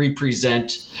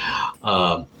represent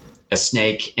a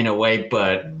snake in a way,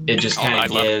 but it just kind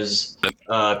of gives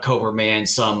Cobra Man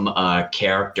some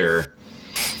character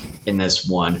in this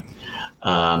one.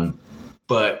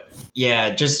 But yeah,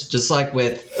 just like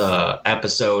with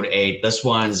episode 8, this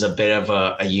one's a bit of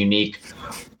a unique,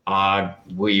 odd,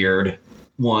 weird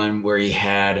one where he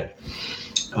had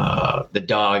the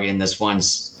dog in this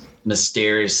one's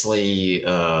mysteriously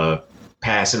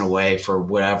passing away for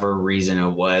whatever reason it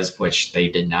was, which they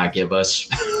did not give us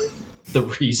the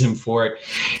reason for it.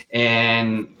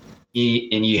 And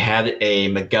you had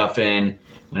a MacGuffin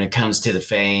when it comes to the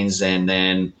Fanes, and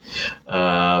then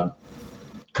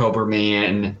Cobra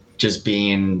Man just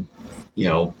being,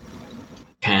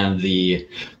 kind of the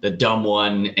dumb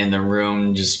one in the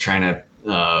room, just trying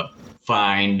to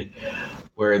find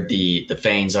where the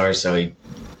Fanes are. So he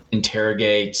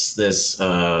interrogates this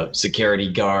security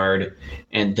guard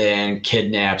and then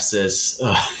kidnaps this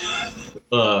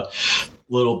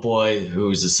little boy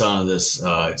who's the son of this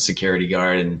security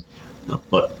guard, and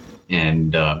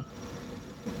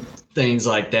things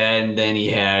like that. And then he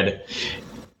had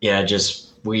just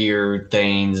weird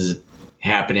things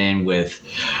happening with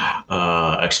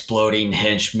exploding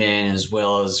henchmen as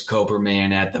well as Cobra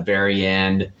Man at the very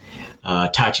end.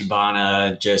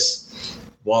 Tachibana just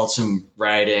waltzing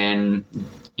right in,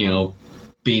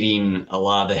 beating a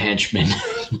lot of the henchmen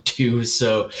too.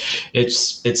 So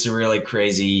it's a really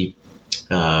crazy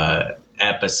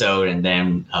episode. And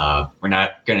then we're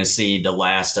not going to see the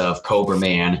last of Cobra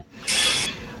Man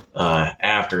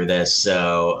after this.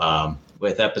 So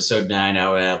with episode 9, I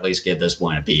would at least give this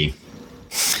one a B.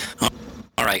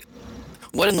 All right.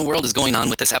 What in the world is going on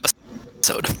with this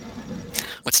episode?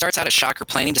 What starts out as Shocker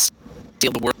planning to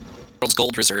steal the world's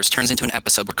gold reserves turns into an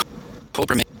episode where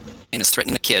Cobra Man is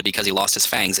threatening a kid because he lost his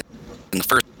fangs in the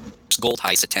first gold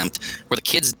heist attempt, where the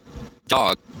kid's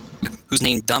dog, who's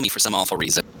named Dummy for some awful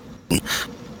reason,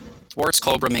 thwarts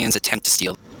Cobra Man's attempt to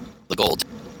steal the gold.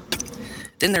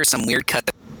 Then there's some weird cut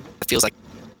that feels like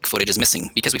footage is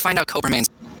missing, because we find out Cobra Man's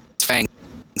fangs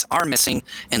are missing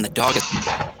and the dog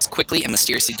has quickly and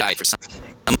mysteriously died for some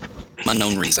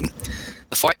unknown reason.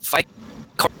 The fight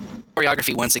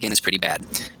choreography once again is pretty bad.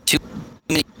 Too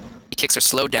many kicks are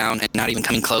slowed down and not even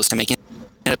coming close to making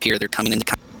it appear they're coming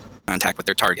into contact with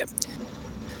their target.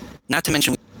 Not to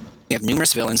mention, we have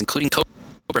numerous villains, including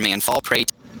Cobra Man, fall prey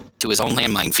to his own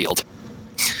landmine field.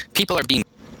 People are being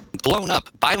blown up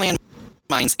by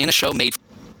landmines in a show made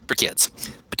for kids.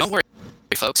 But don't worry,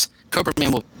 folks. Cobra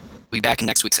Man will be back in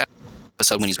next week's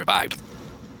episode when he's revived.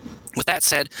 With that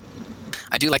said,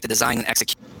 I do like the design and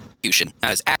execution,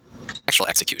 not his actual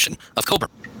execution, of Cobra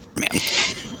Man.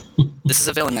 This is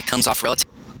a villain that comes off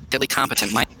relatively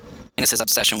competent, minus his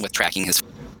obsession with tracking his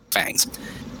fangs.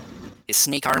 His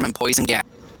snake arm and poison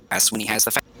gas when he has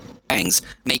the fangs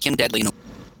make him deadly and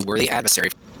a worthy adversary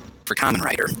for Kamen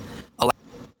Rider.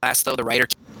 Alas, though, the Rider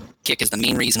kick is the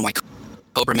main reason why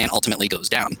Cobra Man ultimately goes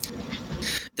down.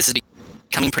 This is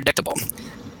becoming predictable.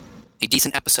 A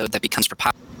decent episode that becomes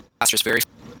preposterous very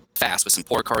fast with some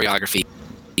poor choreography,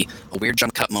 a weird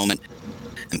jump cut moment,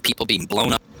 and people being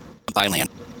blown up by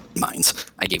landmines.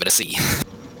 I gave it a C.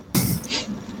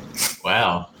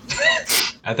 Wow.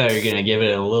 I thought you were going to give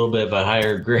it a little bit of a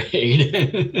higher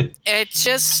grade. It's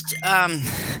just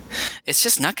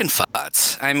knuck and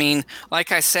futz. I mean,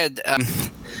 like I said,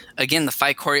 again,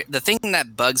 the thing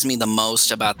that bugs me the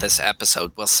most about this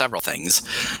episode, well, several things.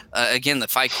 Again, the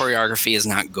fight choreography is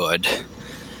not good.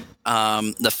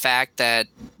 The fact that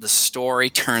the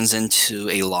story turns into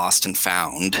a lost and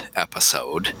found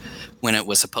episode when it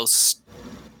was supposed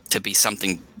to be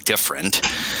something different.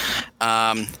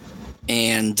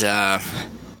 And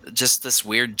just this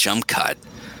weird jump cut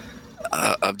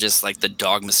of just like the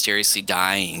dog mysteriously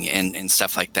dying and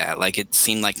stuff like that. Like it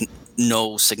seemed like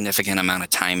no significant amount of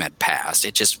time had passed.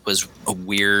 It just was a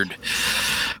weird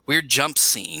jump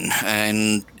scene,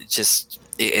 and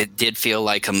it did feel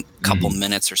like a couple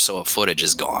minutes or so of footage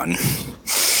is gone.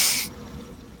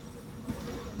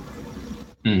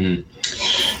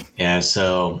 Yeah.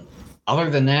 So other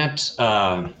than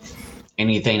that,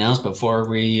 anything else before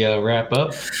we wrap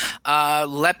up?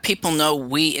 Let people know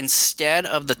we, instead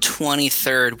of the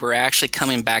 23rd, we're actually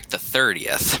coming back the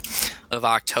 30th of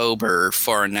October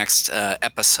for our next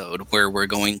episode, where we're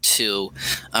going to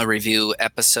review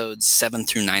episodes 7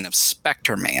 through 9 of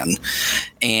Spectre Man.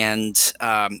 And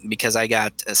because I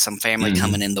got some family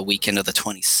coming in the weekend of the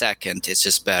 22nd, it's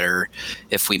just better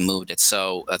if we moved it.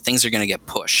 So things are going to get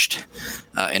pushed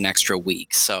an extra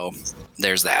week. So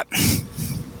there's that.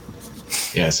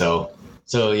 Yeah, so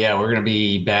yeah, we're gonna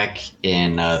be back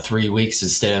in 3 weeks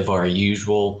instead of our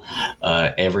usual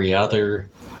every other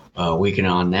weekend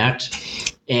on that.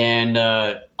 And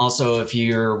also, if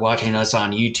you're watching us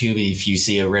on YouTube, if you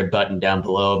see a red button down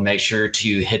below, make sure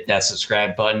to hit that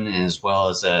subscribe button, as well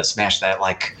as smash that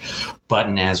like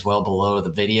button as well below the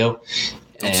video.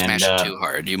 Don't smash it too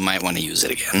hard. You might want to use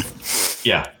it again.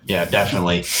 Yeah,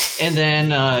 definitely. And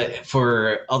then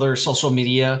for other social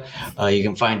media, you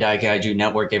can find Daikaiju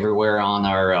Network everywhere on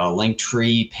our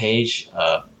Linktree page,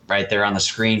 right there on the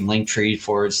screen,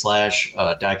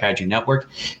 Linktree/Daikaiju Network.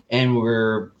 And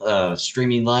we're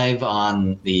streaming live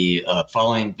on the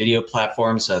following video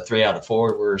platforms. 3 out of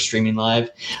 4 we're streaming live,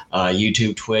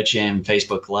 YouTube, Twitch, and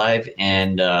Facebook Live.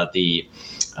 And the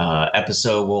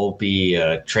episode will be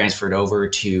transferred over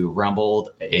to Rumble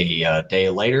a day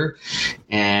later.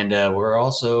 And we're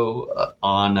also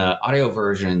on audio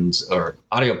versions or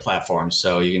audio platforms,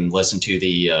 so you can listen to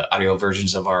the audio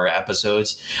versions of our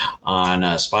episodes on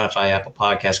Spotify, Apple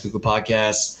Podcasts, Google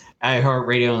Podcasts,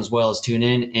 iHeartRadio, as well as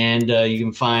TuneIn. And you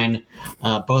can find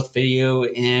both video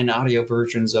and audio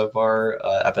versions of our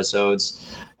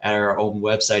episodes at our own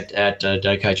website at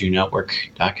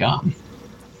daikaijunetwork.com.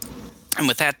 And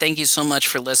with that, thank you so much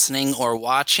for listening or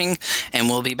watching, and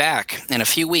we'll be back in a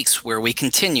few weeks where we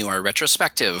continue our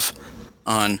retrospective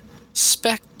on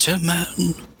Spectre Man.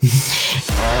 All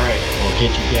right, we'll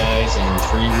catch you guys in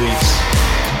 3 weeks.